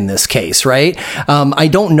self-reporting in this case, right? I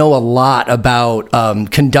don't know a lot about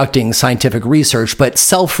conducting scientific research, but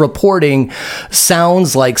self-reporting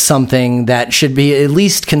sounds like something that should be at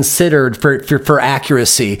least considered for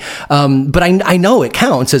accuracy. But I know it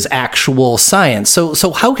counts as actual science.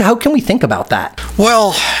 So how can we think about that?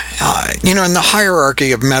 Well, in the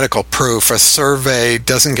hierarchy of medical proof, a survey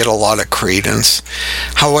doesn't get a lot of credence.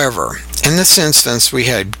 However, in this instance, we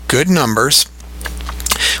had good numbers.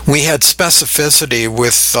 We had specificity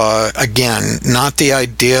with, again, not the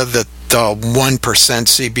idea that 1%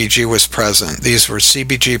 CBG was present. These were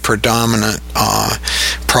CBG predominant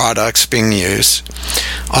products being used.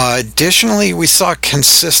 Additionally, we saw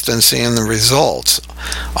consistency in the results.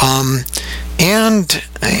 And,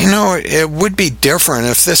 it would be different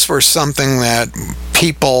if this were something that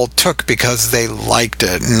people took because they liked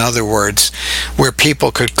it. In other words, where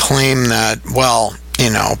people could claim that, well,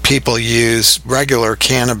 people use regular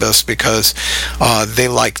cannabis because they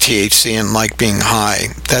like THC and like being high.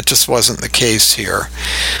 That just wasn't the case here.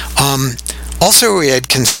 Also, we had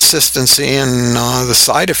consistency in the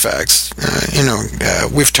side effects.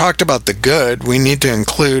 We've talked about the good. We need to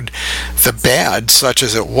include the bad, such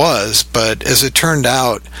as it was. But as it turned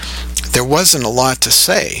out, there wasn't a lot to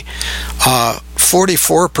say.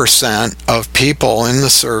 44% of people in the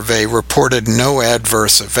survey reported no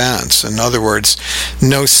adverse events. In other words,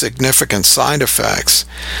 no significant side effects.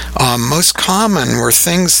 Most common were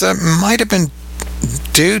things that might have been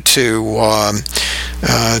due to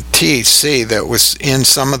THC that was in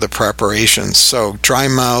some of the preparations. So dry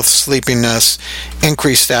mouth, sleepiness,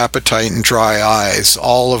 increased appetite, and dry eyes,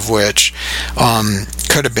 all of which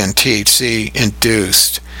could have been THC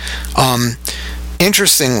induced.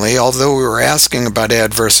 Interestingly, although we were asking about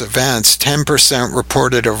adverse events, 10%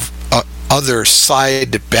 reported of other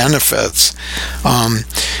side benefits.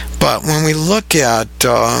 But when we look at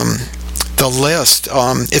the list,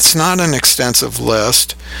 it's not an extensive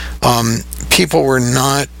list. People were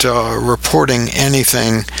not reporting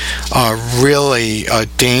anything really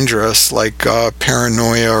dangerous like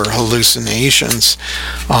paranoia or hallucinations.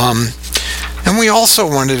 And we also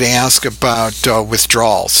wanted to ask about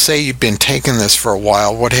withdrawal. Say you've been taking this for a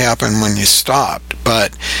while, what happened when you stopped?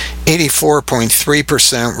 But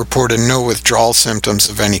 84.3% reported no withdrawal symptoms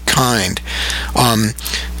of any kind.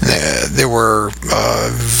 There were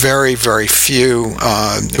very, very few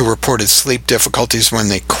who reported sleep difficulties when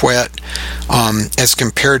they quit, as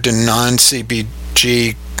compared to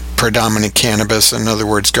non-CBG predominant cannabis, in other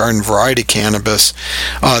words, garden variety cannabis.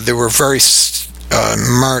 There were very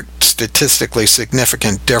marked statistically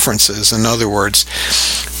significant differences. In other words,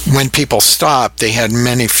 when people stopped, they had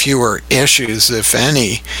many fewer issues, if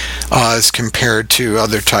any, as compared to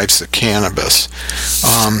other types of cannabis.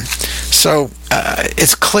 So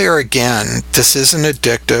it's clear, again, this isn't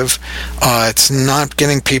addictive. It's not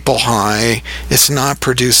getting people high. It's not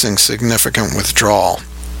producing significant withdrawal.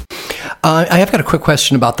 I have got a quick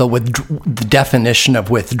question about the definition of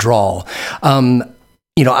withdrawal. I'm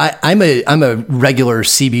a regular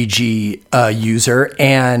CBG user,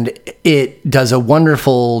 and it does a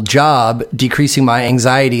wonderful job decreasing my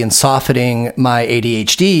anxiety and softening my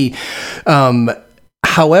ADHD.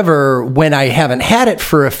 However, when I haven't had it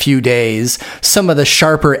for a few days, some of the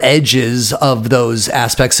sharper edges of those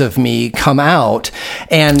aspects of me come out,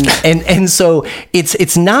 and so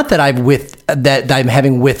it's not that I'm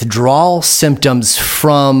having withdrawal symptoms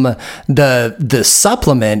from the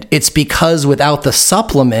supplement. It's because without the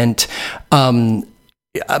supplement,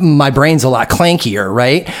 my brain's a lot clankier,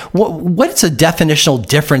 right? What's a definitional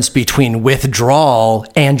difference between withdrawal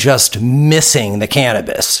and just missing the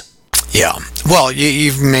cannabis? Yeah. Well,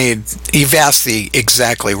 you've asked the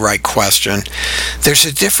exactly right question. There's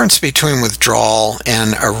a difference between withdrawal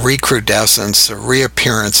and a recrudescence, a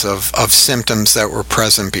reappearance of symptoms that were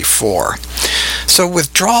present before. So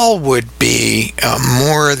withdrawal would be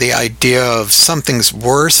more the idea of something's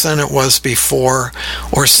worse than it was before,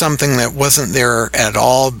 or something that wasn't there at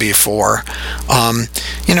all before.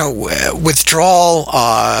 Withdrawal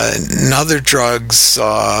and other drugs,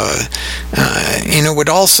 would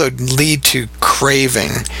also lead to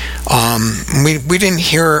craving. We didn't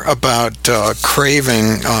hear about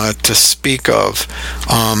craving to speak of,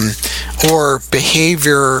 or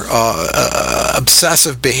behavior,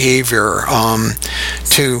 obsessive behavior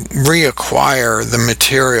to reacquire the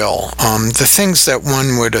material. The things that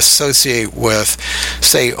one would associate with,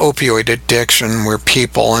 say, opioid addiction, where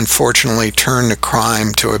people unfortunately turn to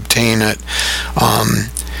crime to obtain it.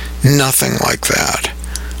 Nothing like that.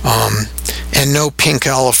 and no pink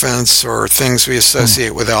elephants or things we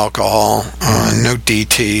associate with alcohol, no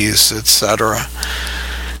DTs, etc.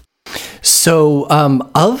 So,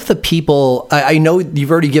 of the people, I know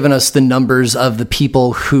you've already given us the numbers of the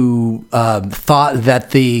people who thought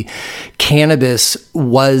that the cannabis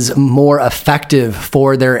was more effective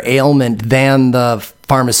for their ailment than the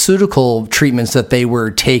pharmaceutical treatments that they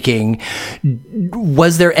were taking.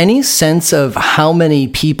 Was there any sense of how many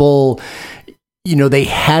people, they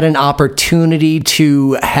had an opportunity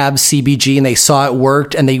to have CBG and they saw it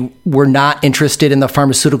worked and they were not interested in the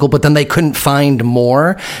pharmaceutical, but then they couldn't find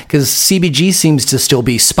more? Because CBG seems to still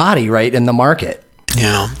be spotty, right, in the market.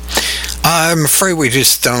 Yeah. I'm afraid we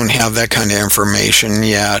just don't have that kind of information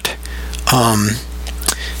yet.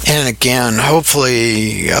 And again,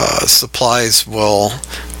 hopefully supplies will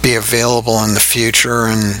be available in the future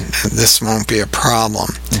and this won't be a problem.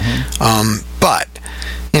 But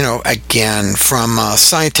again, from a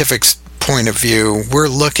scientific point of view, we're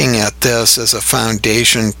looking at this as a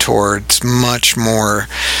foundation towards much more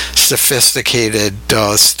sophisticated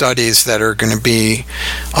studies that are going to be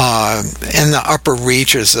in the upper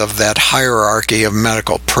reaches of that hierarchy of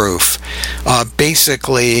medical proof.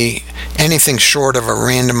 Basically, anything short of a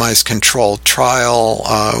randomized controlled trial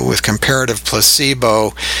with comparative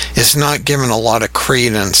placebo is not given a lot of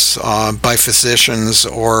credence by physicians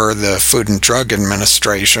or the Food and Drug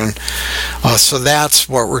Administration. So that's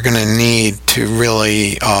what we're going to need to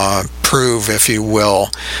really prove, if you will,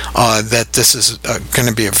 that this is going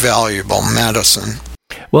to be a valuable medicine.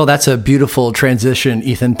 Well, that's a beautiful transition,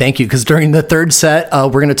 Ethan. Thank you. Because during the third set,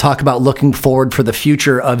 we're going to talk about looking forward for the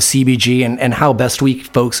future of CBG and how best we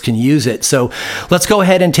folks can use it. So let's go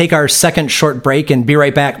ahead and take our second short break and be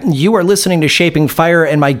right back. You are listening to Shaping Fire,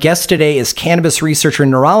 and my guest today is cannabis researcher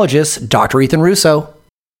and neurologist, Dr. Ethan Russo.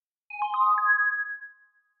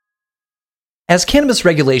 As cannabis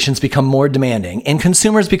regulations become more demanding and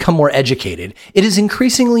consumers become more educated, it is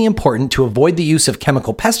increasingly important to avoid the use of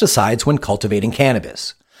chemical pesticides when cultivating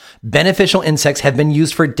cannabis. Beneficial insects have been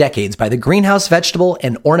used for decades by the greenhouse vegetable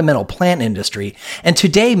and ornamental plant industry, and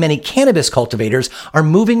today many cannabis cultivators are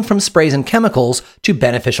moving from sprays and chemicals to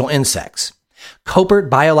beneficial insects. Koppert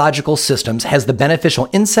Biological Systems has the beneficial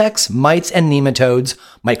insects, mites, and nematodes,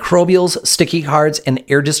 microbials, sticky cards, and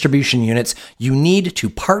air distribution units you need to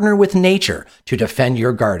partner with nature to defend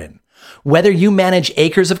your garden. Whether you manage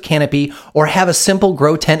acres of canopy or have a simple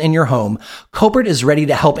grow tent in your home, Koppert is ready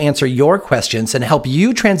to help answer your questions and help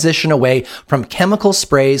you transition away from chemical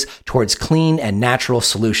sprays towards clean and natural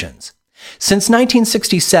solutions. Since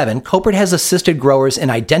 1967, Koppert has assisted growers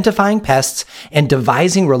in identifying pests and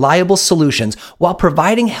devising reliable solutions while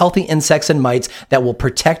providing healthy insects and mites that will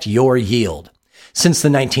protect your yield. Since the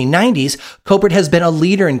 1990s, Koppert has been a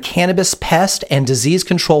leader in cannabis pest and disease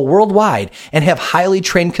control worldwide and have highly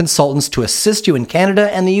trained consultants to assist you in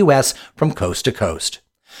Canada and the U.S. from coast to coast.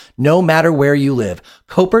 No matter where you live,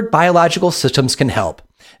 Koppert Biological Systems can help.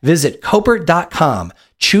 Visit Koppert.com,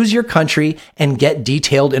 choose your country, and get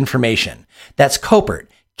detailed information. That's Koppert,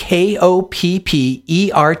 Koppert.com.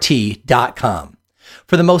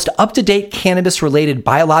 For the most up-to-date cannabis-related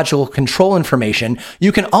biological control information,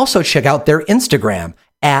 you can also check out their Instagram,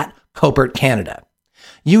 @Koppert Canada.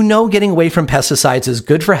 You know getting away from pesticides is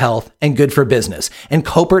good for health and good for business, and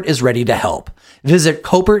Koppert is ready to help. Visit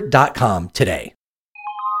Koppert.com today.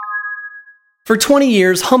 For 20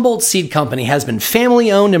 years, Humboldt Seed Company has been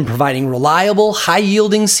family-owned and providing reliable,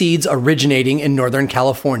 high-yielding seeds originating in Northern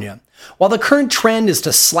California. While the current trend is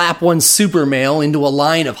to slap one super male into a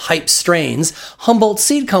line of hype strains, Humboldt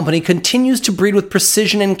Seed Company continues to breed with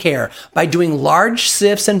precision and care by doing large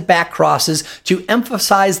sifts and back crosses to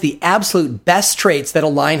emphasize the absolute best traits that a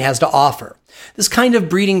line has to offer. This kind of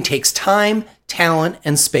breeding takes time, talent,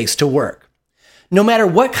 and space to work. No matter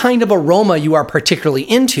what kind of aroma you are particularly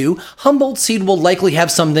into, Humboldt Seed will likely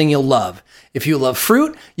have something you'll love. If you love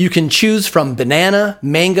fruit, you can choose from banana,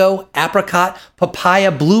 mango, apricot,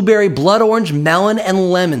 papaya, blueberry, blood orange, melon,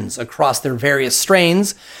 and lemons across their various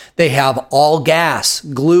strains. They have all gas,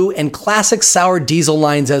 glue, and classic sour diesel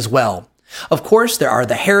lines as well. Of course, there are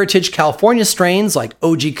the heritage California strains like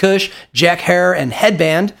OG Kush, Jack Herer, and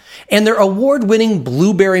Headband, and their award-winning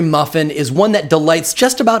blueberry muffin is one that delights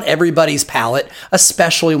just about everybody's palate,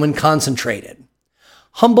 especially when concentrated.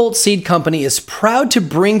 Humboldt Seed Company is proud to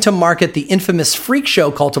bring to market the infamous Freak Show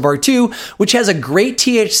Cultivar 2, which has a great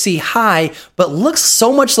THC high, but looks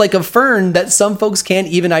so much like a fern that some folks can't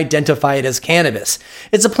even identify it as cannabis.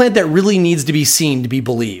 It's a plant that really needs to be seen to be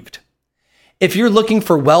believed. If you're looking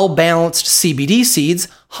for well-balanced CBD seeds,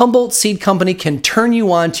 Humboldt Seed Company can turn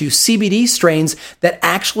you on to CBD strains that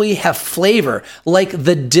actually have flavor, like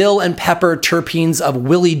the dill and pepper terpenes of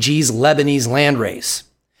Willie G's Lebanese landrace.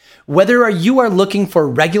 Whether you are looking for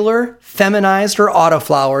regular, feminized, or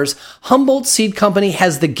autoflowers, Humboldt Seed Company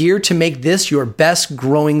has the gear to make this your best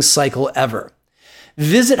growing cycle ever.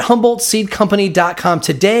 Visit HumboldtSeedCompany.com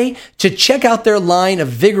today to check out their line of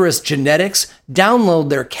vigorous genetics, download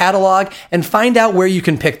their catalog, and find out where you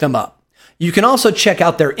can pick them up. You can also check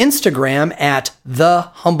out their Instagram at The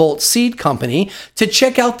Humboldt Seed Company to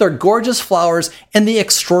check out their gorgeous flowers and the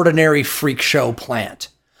extraordinary freak show plant.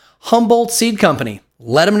 Humboldt Seed Company.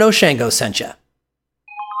 Let them know Shango sent you.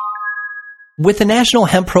 With the National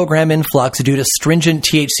Hemp Program in flux due to stringent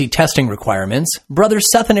THC testing requirements, brothers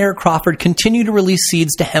Seth and Eric Crawford continue to release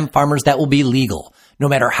seeds to hemp farmers that will be legal, no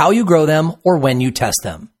matter how you grow them or when you test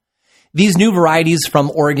them. These new varieties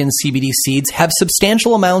from Oregon CBD Seeds have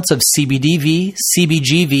substantial amounts of CBDV,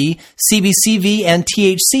 CBGV, CBCV, and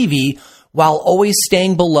THCV, while always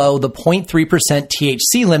staying below the 0.3%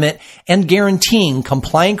 THC limit and guaranteeing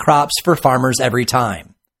compliant crops for farmers every time.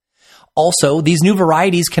 Also, these new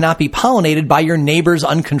varieties cannot be pollinated by your neighbor's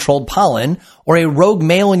uncontrolled pollen or a rogue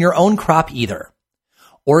male in your own crop either.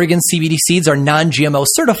 Oregon CBD Seeds are non-GMO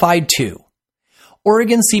certified too.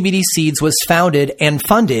 Oregon CBD Seeds was founded and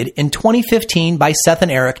funded in 2015 by Seth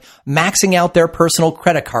and Eric, maxing out their personal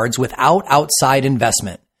credit cards without outside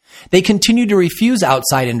investment. They continue to refuse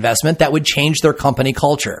outside investment that would change their company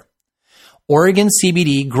culture. Oregon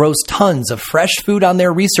CBD grows tons of fresh food on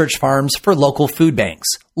their research farms for local food banks.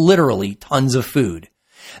 Literally tons of food.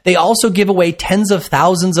 They also give away tens of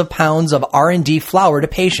thousands of pounds of R&D flower to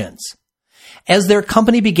patients. As their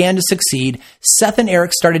company began to succeed, Seth and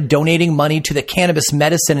Eric started donating money to the cannabis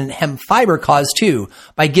medicine and hemp fiber cause too,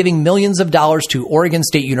 by giving millions of dollars to Oregon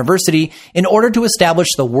State University in order to establish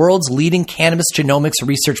the world's leading cannabis genomics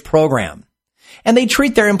research program. And they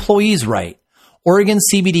treat their employees right. Oregon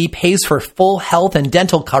CBD pays for full health and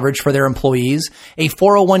dental coverage for their employees, a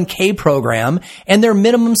 401k program, and their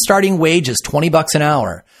minimum starting wage is $20 an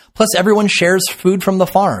hour. Plus, everyone shares food from the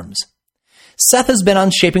farms. Seth has been on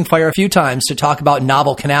Shaping Fire a few times to talk about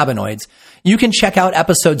novel cannabinoids. You can check out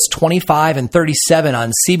episodes 25 and 37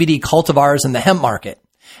 on CBD cultivars and the hemp market,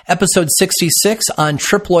 episode 66 on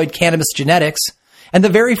triploid cannabis genetics, and the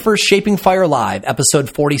very first Shaping Fire Live, episode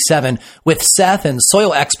 47, with Seth and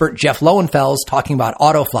soil expert Jeff Lowenfels talking about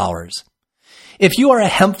autoflowers. If you are a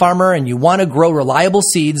hemp farmer and you want to grow reliable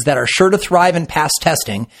seeds that are sure to thrive in past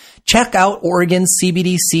testing, check out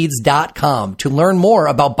OregonCBDSeeds.com to learn more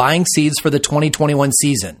about buying seeds for the 2021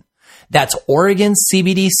 season. That's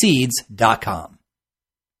OregonCBDSeeds.com.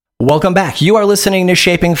 Welcome back. You are listening to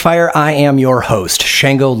Shaping Fire. I am your host,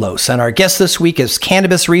 Shango Los, and our guest this week is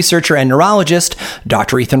cannabis researcher and neurologist,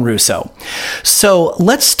 Dr. Ethan Russo. So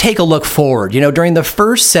let's take a look forward. During the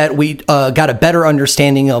first set, we got a better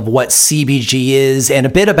understanding of what CBG is and a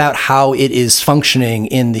bit about how it is functioning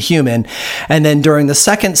in the human. And then during the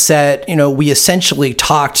second set, we essentially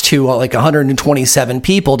talked to like 127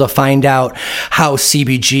 people to find out how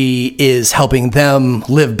CBG is helping them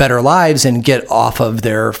live better lives and get off of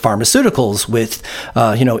their pharmaceuticals with,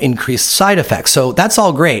 increased side effects. So that's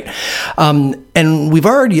all great. And we've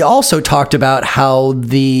already also talked about how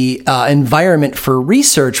the environment for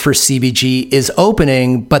research for CBG is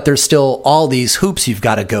opening, but there's still all these hoops you've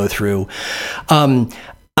got to go through.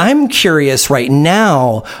 I'm curious right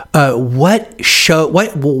now, what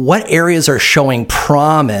areas are showing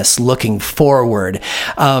promise looking forward?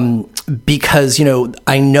 Because,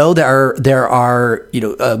 I know there are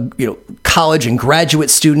college and graduate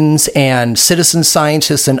students and citizen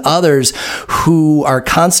scientists and others who are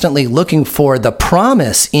constantly looking for the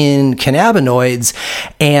promise in cannabinoids,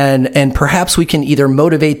 and perhaps we can either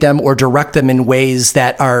motivate them or direct them in ways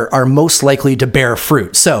that are most likely to bear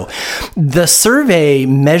fruit. So the survey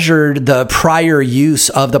measured the prior use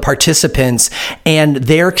of the participants and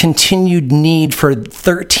their continued need for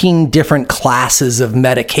 13 different classes of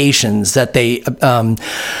medications that they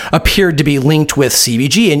appeared to be linked with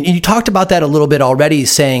CBG. And you talked about that a little bit already,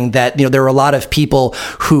 saying that there were a lot of people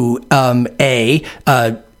who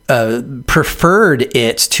preferred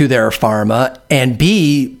it to their pharma, and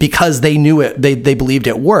B, because they knew it, they believed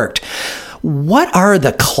it worked. What are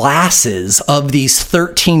the classes of these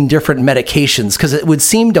 13 different medications? Because it would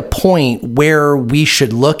seem to point where we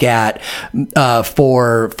should look at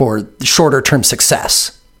for shorter term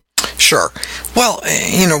success. Sure. Well,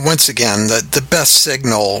 once again, the best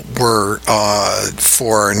signal were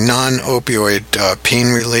for non-opioid pain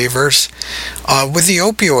relievers. With the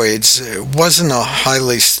opioids, it wasn't a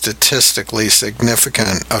highly statistically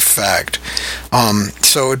significant effect.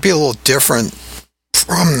 So it'd be a little different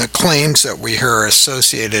from the claims that we hear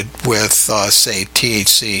associated with, say,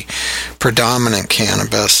 THC predominant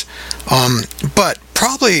cannabis. But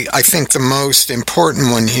probably, I think the most important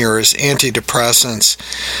one here is antidepressants.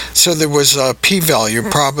 So there was a p-value,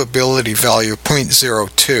 probability value of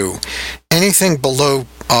 0.02. Anything below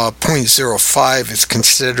 0.05 is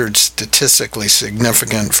considered statistically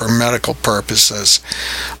significant for medical purposes.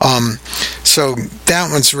 So that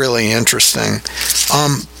one's really interesting.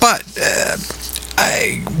 But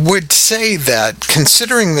I would say that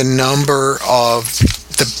considering the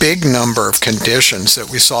big number of conditions that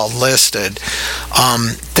we saw listed,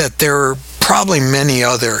 that there are probably many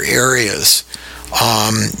other areas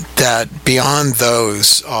that beyond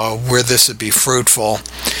those where this would be fruitful.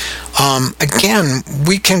 Again,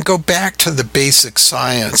 we can go back to the basic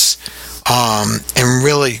science and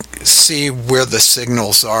really see where the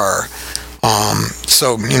signals are.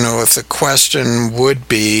 So, if the question would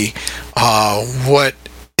be what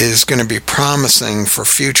is going to be promising for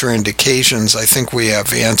future indications, I think we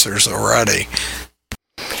have answers already.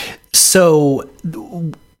 So,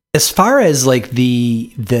 as far as like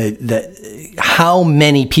the how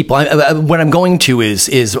many people, what I'm going to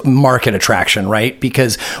is market attraction, right?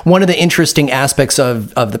 Because one of the interesting aspects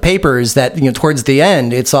of the paper is that, towards the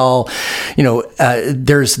end, it's all,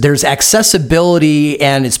 there's accessibility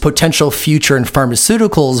and its potential future in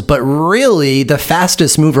pharmaceuticals, but really the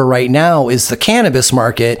fastest mover right now is the cannabis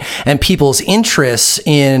market and people's interests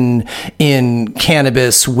in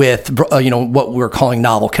cannabis with, what we're calling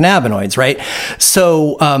novel cannabinoids, right?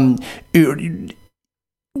 So,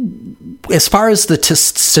 as far as the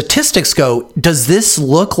statistics go, does this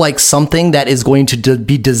look like something that is going to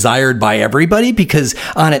be desired by everybody? Because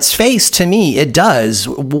on its face, to me, it does.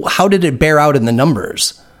 How did it bear out in the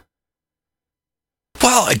numbers?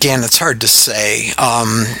 Well, again, it's hard to say.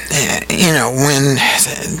 When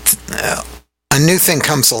a new thing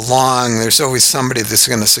comes along, there's always somebody that's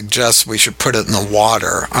going to suggest we should put it in the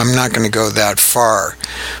water. I'm not going to go that far.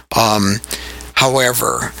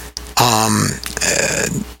 However,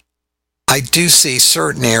 I do see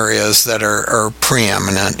certain areas that are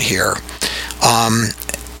preeminent here.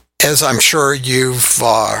 As I'm sure you've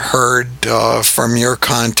heard from your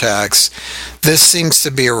contacts, this seems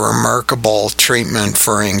to be a remarkable treatment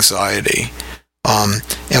for anxiety.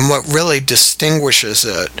 And what really distinguishes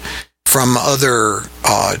it from other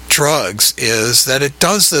drugs is that it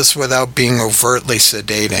does this without being overtly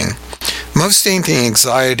sedating. Most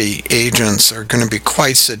anti-anxiety agents are going to be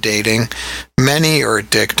quite sedating. Many are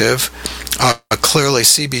addictive. Clearly,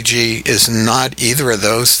 CBG is not either of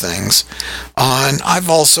those things. And I've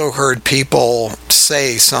also heard people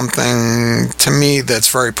say something to me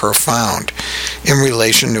that's very profound in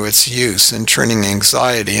relation to its use in treating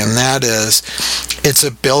anxiety, and that is its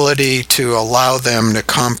ability to allow them to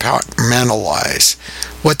compartmentalize.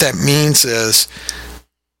 What that means is,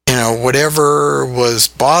 whatever was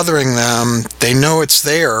bothering them, they know it's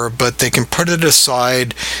there, but they can put it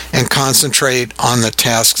aside and concentrate on the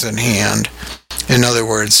tasks at hand. In other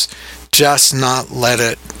words, just not let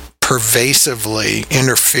it pervasively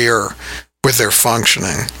interfere with their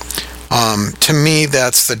functioning. To me,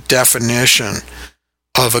 that's the definition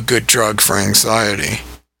of a good drug for anxiety,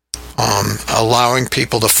 allowing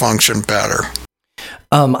people to function better.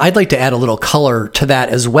 I'd like to add a little color to that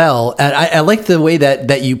as well. And I like the way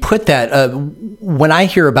that you put that. When I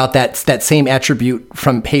hear about that same attribute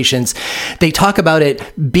from patients, they talk about it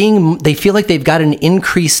being, they feel like they've got an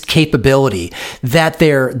increased capability, that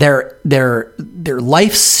their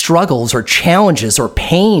life struggles or challenges or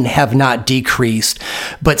pain have not decreased,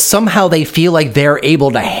 but somehow they feel like they're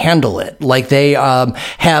able to handle it. Like they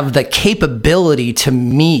have the capability to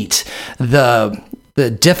meet the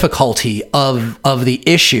difficulty of the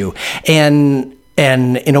issue, and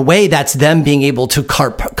in a way that's them being able to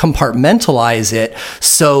compartmentalize it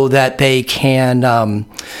so that they can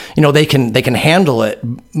they can handle it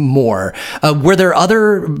more. Were there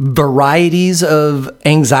other varieties of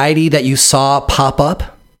anxiety that you saw pop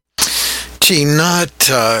up? Gee,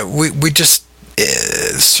 we just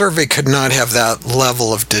survey could not have that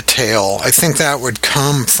level of detail. I think that would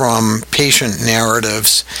come from patient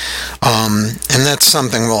narratives, and that's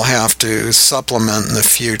something we'll have to supplement in the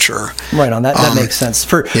future. Right on, that makes sense.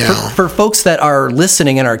 For folks that are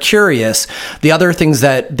listening and are curious, the other things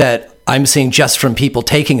that I'm seeing just from people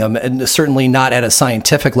taking them, and certainly not at a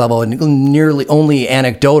scientific level and nearly only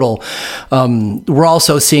anecdotal. We're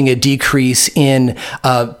also seeing a decrease in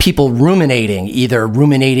people either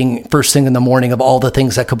ruminating first thing in the morning of all the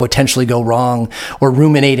things that could potentially go wrong, or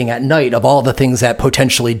ruminating at night of all the things that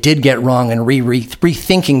potentially did get wrong, and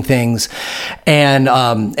rethinking things. And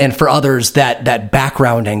for others, that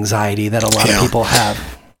background anxiety that a lot of people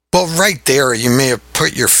have. Well, right there, you may have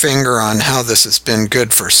put your finger on how this has been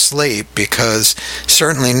good for sleep, because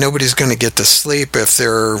certainly nobody's going to get to sleep if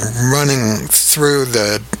they're running through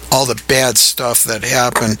all the bad stuff that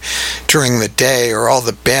happened during the day, or all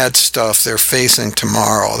the bad stuff they're facing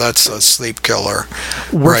tomorrow. That's a sleep killer.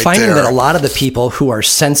 We're finding that a lot of the people who are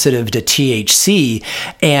sensitive to THC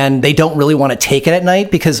and they don't really want to take it at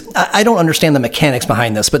night, because I don't understand the mechanics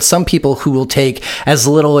behind this, but some people who will take as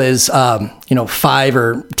little as 5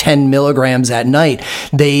 or 10 milligrams at night,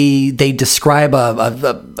 they describe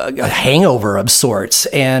a hangover of sorts,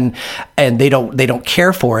 and they don't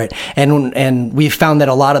care for it. And we've found that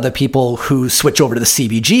a lot of the people who switch over to the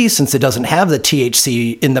CBG, since it doesn't have the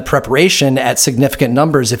THC in the preparation at significant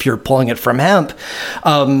numbers, if you're pulling it from hemp,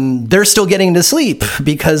 they're still getting to sleep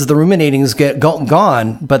because the ruminating's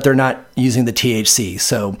gone, but they're not using the THC.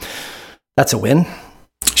 So that's a win.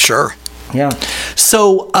 Sure. Yeah.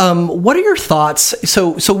 So, what are your thoughts?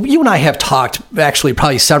 So you and I have talked actually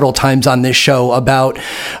probably several times on this show about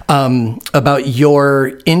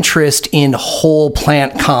your interest in whole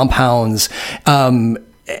plant compounds,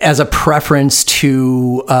 as a preference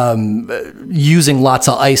to using lots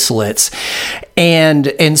of isolates,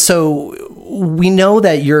 and so we know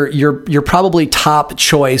that your probably top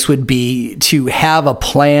choice would be to have a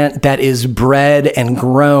plant that is bred and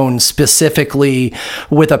grown specifically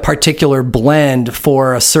with a particular blend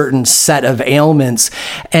for a certain set of ailments,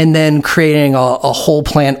 and then creating a whole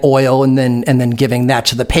plant oil and then giving that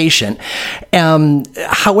to the patient.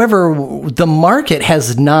 However, the market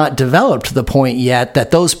has not developed to the point yet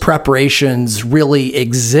that those preparations really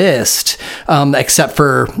exist, except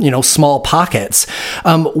for small pockets.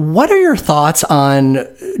 What are your thoughts on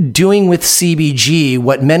doing with CBG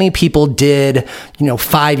what many people did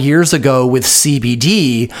 5 years ago with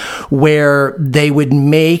CBD, where they would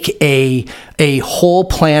make a whole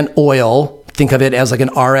plant oil? Think of it as like an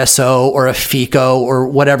RSO or a FICO or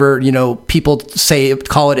whatever, people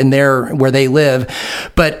call it where they live.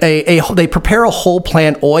 But they prepare a whole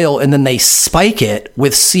plant oil and then they spike it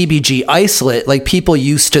with CBG isolate, like people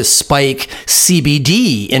used to spike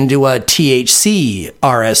CBD into a THC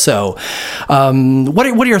RSO. What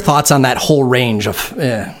are your thoughts on that whole range of?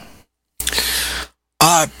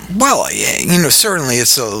 Well, certainly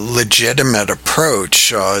it's a legitimate approach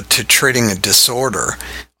to treating a disorder.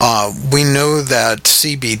 We know that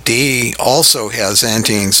CBD also has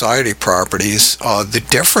anti-anxiety properties. The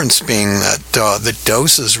difference being that the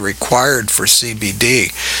doses required for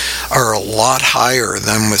CBD are a lot higher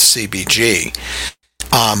than with CBG.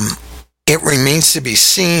 It remains to be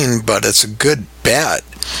seen, but it's a good bet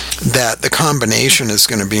that the combination is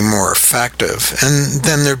going to be more effective. And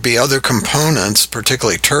then there'd be other components,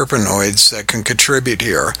 particularly terpenoids, that can contribute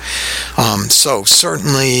here. So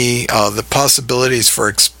certainly the possibilities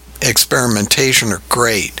for experimentation are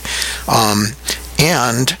great.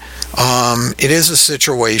 And it is a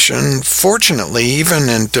situation, fortunately, even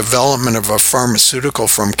in development of a pharmaceutical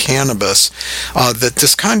from cannabis, that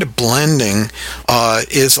this kind of blending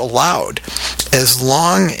is allowed. As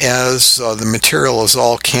long as the material is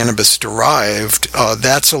all cannabis derived,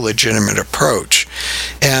 that's a legitimate approach.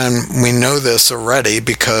 And we know this already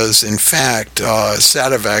because, in fact,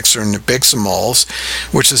 Sativex or nabiximols,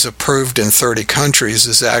 which is approved in 30 countries,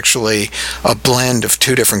 is actually a blend of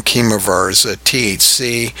two different chemovars, a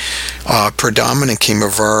THC predominant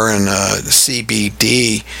chemovar and a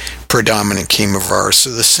CBD predominant chemovar.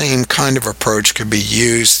 So the same kind of approach could be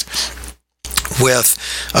used with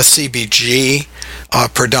a CBG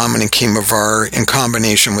predominant chemovar in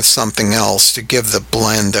combination with something else to give the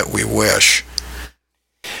blend that we wish.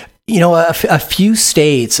 A few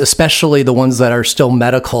states, especially the ones that are still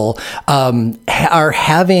medical, are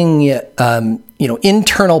having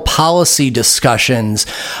internal policy discussions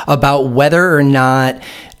about whether or not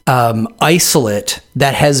isolate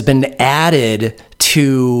that has been added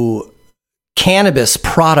to cannabis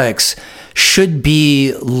products should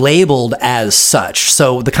be labeled as such.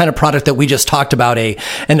 So the kind of product that we just talked about,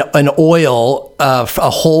 an oil, a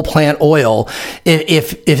whole plant oil,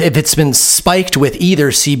 if it's been spiked with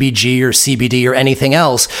either CBG or CBD or anything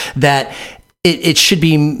else, that it should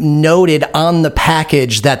be noted on the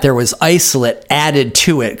package that there was isolate added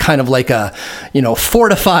to it, kind of like a,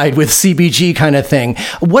 fortified with CBG kind of thing.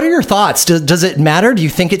 What are your thoughts? Does it matter? Do you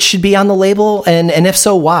think it should be on the label? And if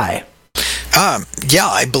so, why? Yeah,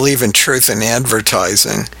 I believe in truth in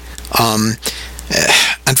advertising.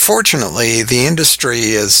 Unfortunately, the industry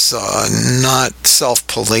is not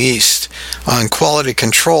self-policed, and quality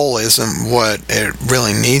control isn't what it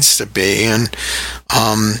really needs to be. And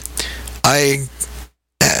I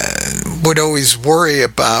would always worry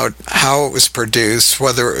about how it was produced,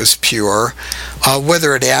 whether it was pure,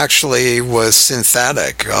 whether it actually was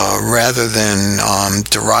synthetic rather than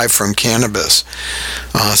derived from cannabis.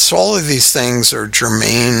 So all of these things are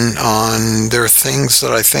germane. They're things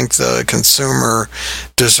that I think the consumer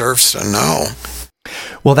deserves to know.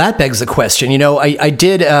 Well, that begs the question. I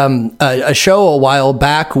did a show a while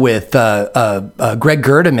back with Greg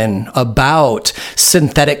Gerdeman about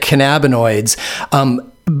synthetic cannabinoids.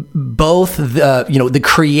 Both the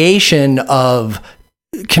creation of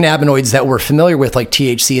cannabinoids that we're familiar with, like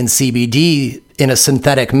THC and CBD, in a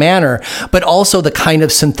synthetic manner, but also the kind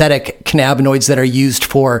of synthetic cannabinoids that are used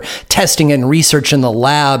for testing and research in the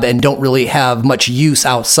lab and don't really have much use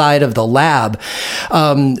outside of the lab.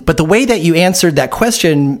 But the way that you answered that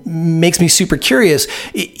question makes me super curious.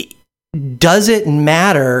 Does it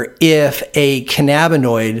matter if a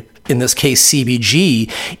cannabinoid, in this case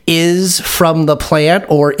CBG, is from the plant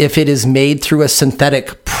or if it is made through a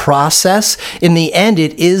synthetic process? In the end,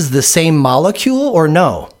 it is the same molecule, or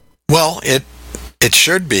no? Well, it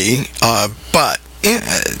should be, but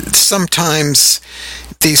sometimes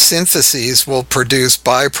these syntheses will produce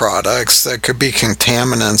byproducts that could be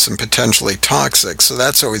contaminants and potentially toxic, so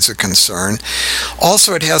that's always a concern.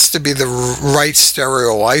 Also, it has to be the right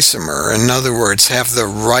stereoisomer. In other words, have the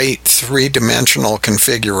right three-dimensional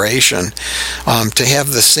configuration to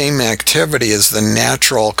have the same activity as the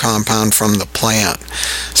natural compound from the plant.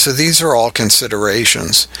 So these are all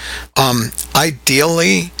considerations.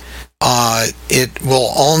 Ideally, it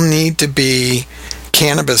will all need to be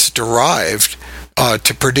cannabis-derived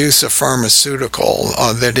to produce a pharmaceutical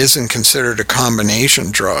that isn't considered a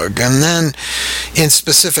combination drug. And then in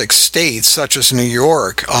specific states, such as New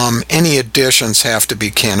York, any additions have to be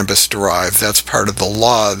cannabis-derived. That's part of the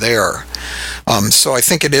law there. So I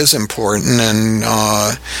think it is important, and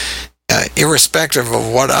irrespective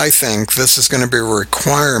of what I think, this is going to be a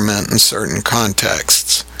requirement in certain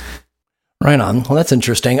contexts. Right on. Well, that's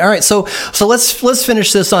interesting. All right, so let's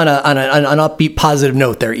finish this on an upbeat, positive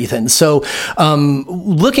note there, Ethan. So,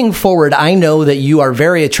 looking forward, I know that you are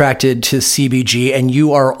very attracted to CBG, and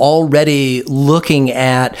you are already looking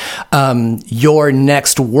at your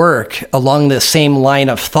next work along the same line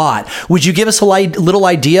of thought. Would you give us a little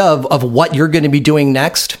idea of what you're going to be doing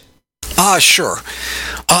next? Sure.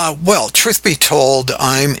 Well, truth be told,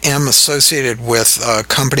 I am associated with a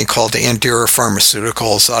company called Andira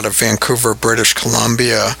Pharmaceuticals out of Vancouver, British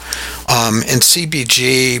Columbia, and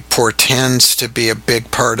CBG portends to be a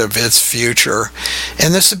big part of its future.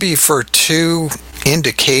 And this would be for two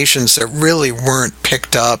indications that really weren't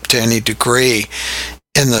picked up to any degree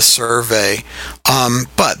in the survey,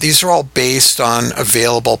 but these are all based on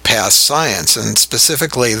available past science, and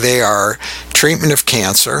specifically they are treatment of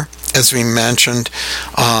cancer. As we mentioned,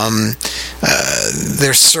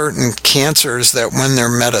 there's certain cancers that when they're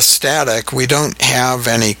metastatic, we don't have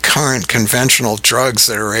any current conventional drugs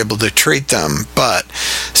that are able to treat them, but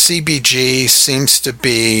CBG seems to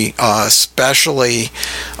be especially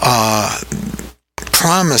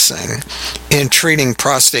promising in treating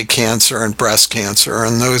prostate cancer and breast cancer,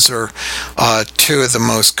 and those are two of the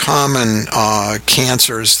most common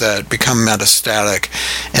cancers that become metastatic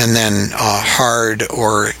and then hard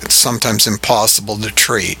or sometimes impossible to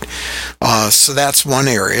treat. So that's one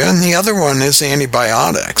area, and the other one is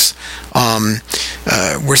antibiotics.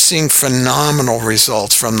 We're seeing phenomenal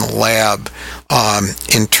results from the lab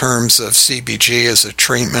in terms of CBG as a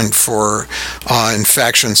treatment for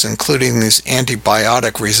infections, including these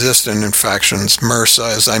antibiotic-resistant infections,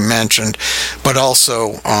 MRSA, as I mentioned, but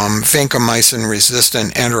also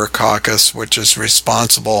vancomycin-resistant enterococcus, which is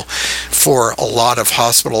responsible for a lot of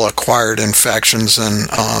hospital-acquired infections and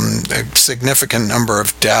a significant number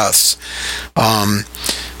of deaths.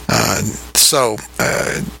 So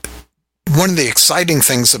one of the exciting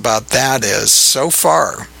things about that is, so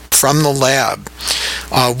far, from the lab,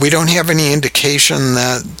 we don't have any indication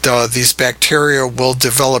that these bacteria will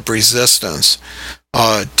develop resistance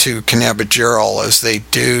to cannabigerol as they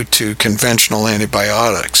do to conventional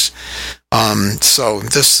antibiotics. So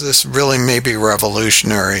this really may be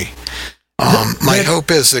revolutionary. My hope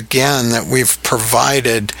is, again, that we've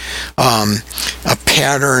provided a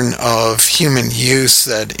pattern of human use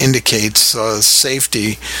that indicates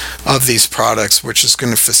safety of these products, which is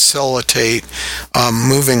going to facilitate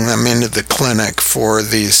moving them into the clinic for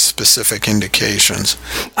these specific indications.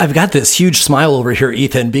 I've got this huge smile over here,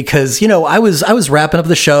 Ethan, because, I was wrapping up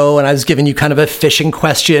the show and I was giving you kind of a fishing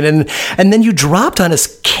question, and then you dropped on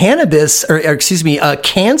us cannabis,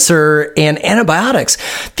 cancer and antibiotics.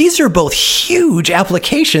 These are both huge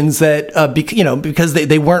applications that, because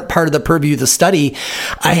they weren't part of the purview of the study,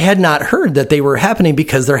 I had not heard that they were happening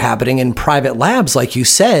because they're happening in private labs, like you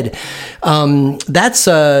said. That's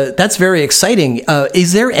very exciting.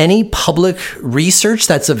 Is there any public research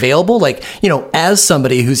that's available? Like, as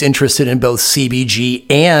somebody who's interested in both CBG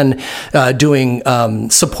and doing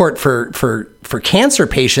support for cancer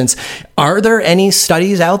patients, are there any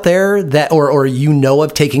studies out there that, or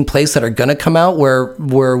of taking place that are going to come out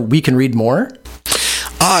where we can read more?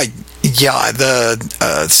 Yeah,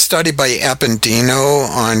 the study by Appendino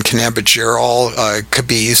on cannabigerol could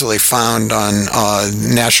be easily found on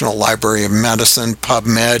National Library of Medicine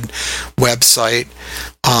PubMed website.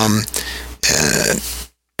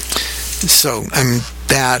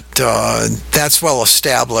 That's well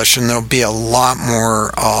established, and there'll be a lot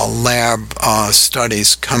more lab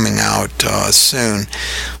studies coming out soon.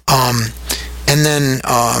 And then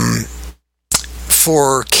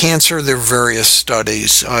for cancer, there are various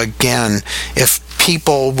studies. Again, if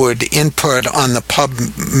people would input on the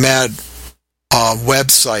PubMed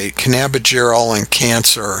website, cannabigerol and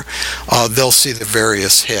cancer, they'll see the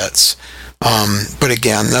various hits. But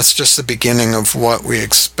again, that's just the beginning of what we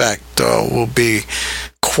expect will be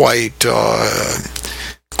quite a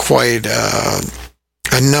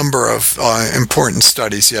number of important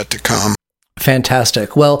studies yet to come.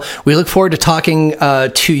 Fantastic. Well, we look forward to talking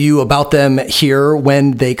to you about them here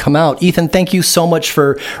when they come out. Ethan, thank you so much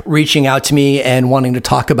for reaching out to me and wanting to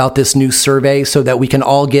talk about this new survey so that we can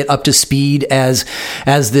all get up to speed as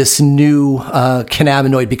this new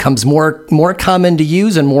cannabinoid becomes more common to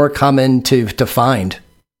use and more common to find.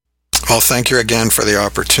 Well, thank you again for the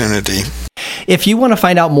opportunity. If you want to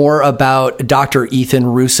find out more about Dr. Ethan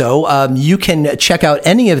Russo, you can check out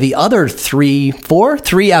any of the other three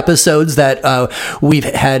episodes that we've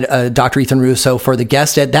had Dr. Ethan Russo for the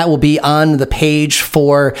guest at. That will be on the page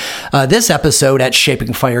for this episode at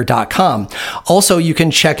shapingfire.com. Also, you can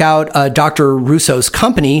check out Dr. Russo's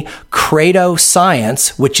company, Credo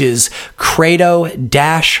Science, which is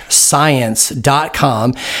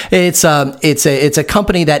credo-science.com. It's a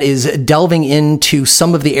company that is delving into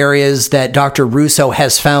some of the areas that Dr. Russo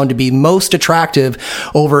has found to be most attractive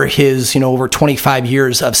over his, over 25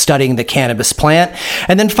 years of studying the cannabis plant.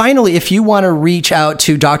 And then finally, if you want to reach out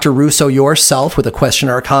to Dr. Russo yourself with a question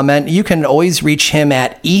or a comment, you can always reach him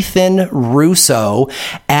at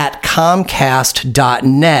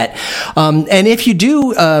ethanrusso@comcast.net. And if you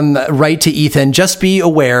do write to Ethan, just be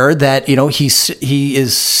aware that, he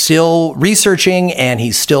is still researching and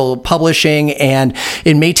he's still publishing, and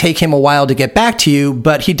it may take him a while to get back to you,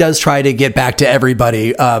 but he does try to get back to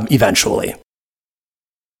everybody eventually.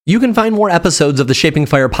 You can find more episodes of the Shaping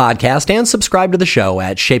Fire podcast and subscribe to the show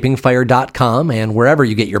at shapingfire.com and wherever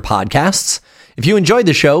you get your podcasts. If you enjoyed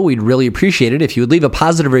the show, we'd really appreciate it if you would leave a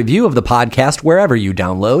positive review of the podcast wherever you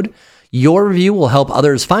download. Your review will help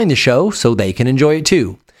others find the show so they can enjoy it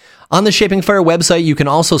too. On the Shaping Fire website, you can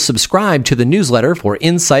also subscribe to the newsletter for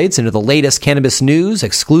insights into the latest cannabis news,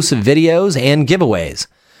 exclusive videos, and giveaways.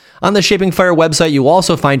 On the Shaping Fire website, you will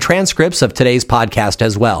also find transcripts of today's podcast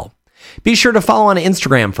as well. Be sure to follow on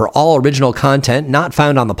Instagram for all original content not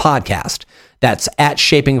found on the podcast. That's at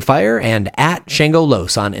Shaping Fire and at Shango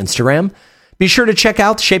Los on Instagram. Be sure to check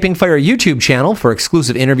out the Shaping Fire YouTube channel for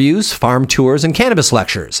exclusive interviews, farm tours, and cannabis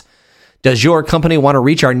lectures. Does your company want to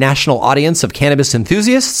reach our national audience of cannabis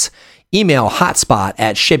enthusiasts? Email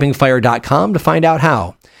hotspot@shapingfire.com to find out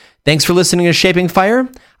how. Thanks for listening to Shaping Fire.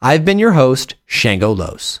 I've been your host, Shango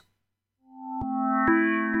Los.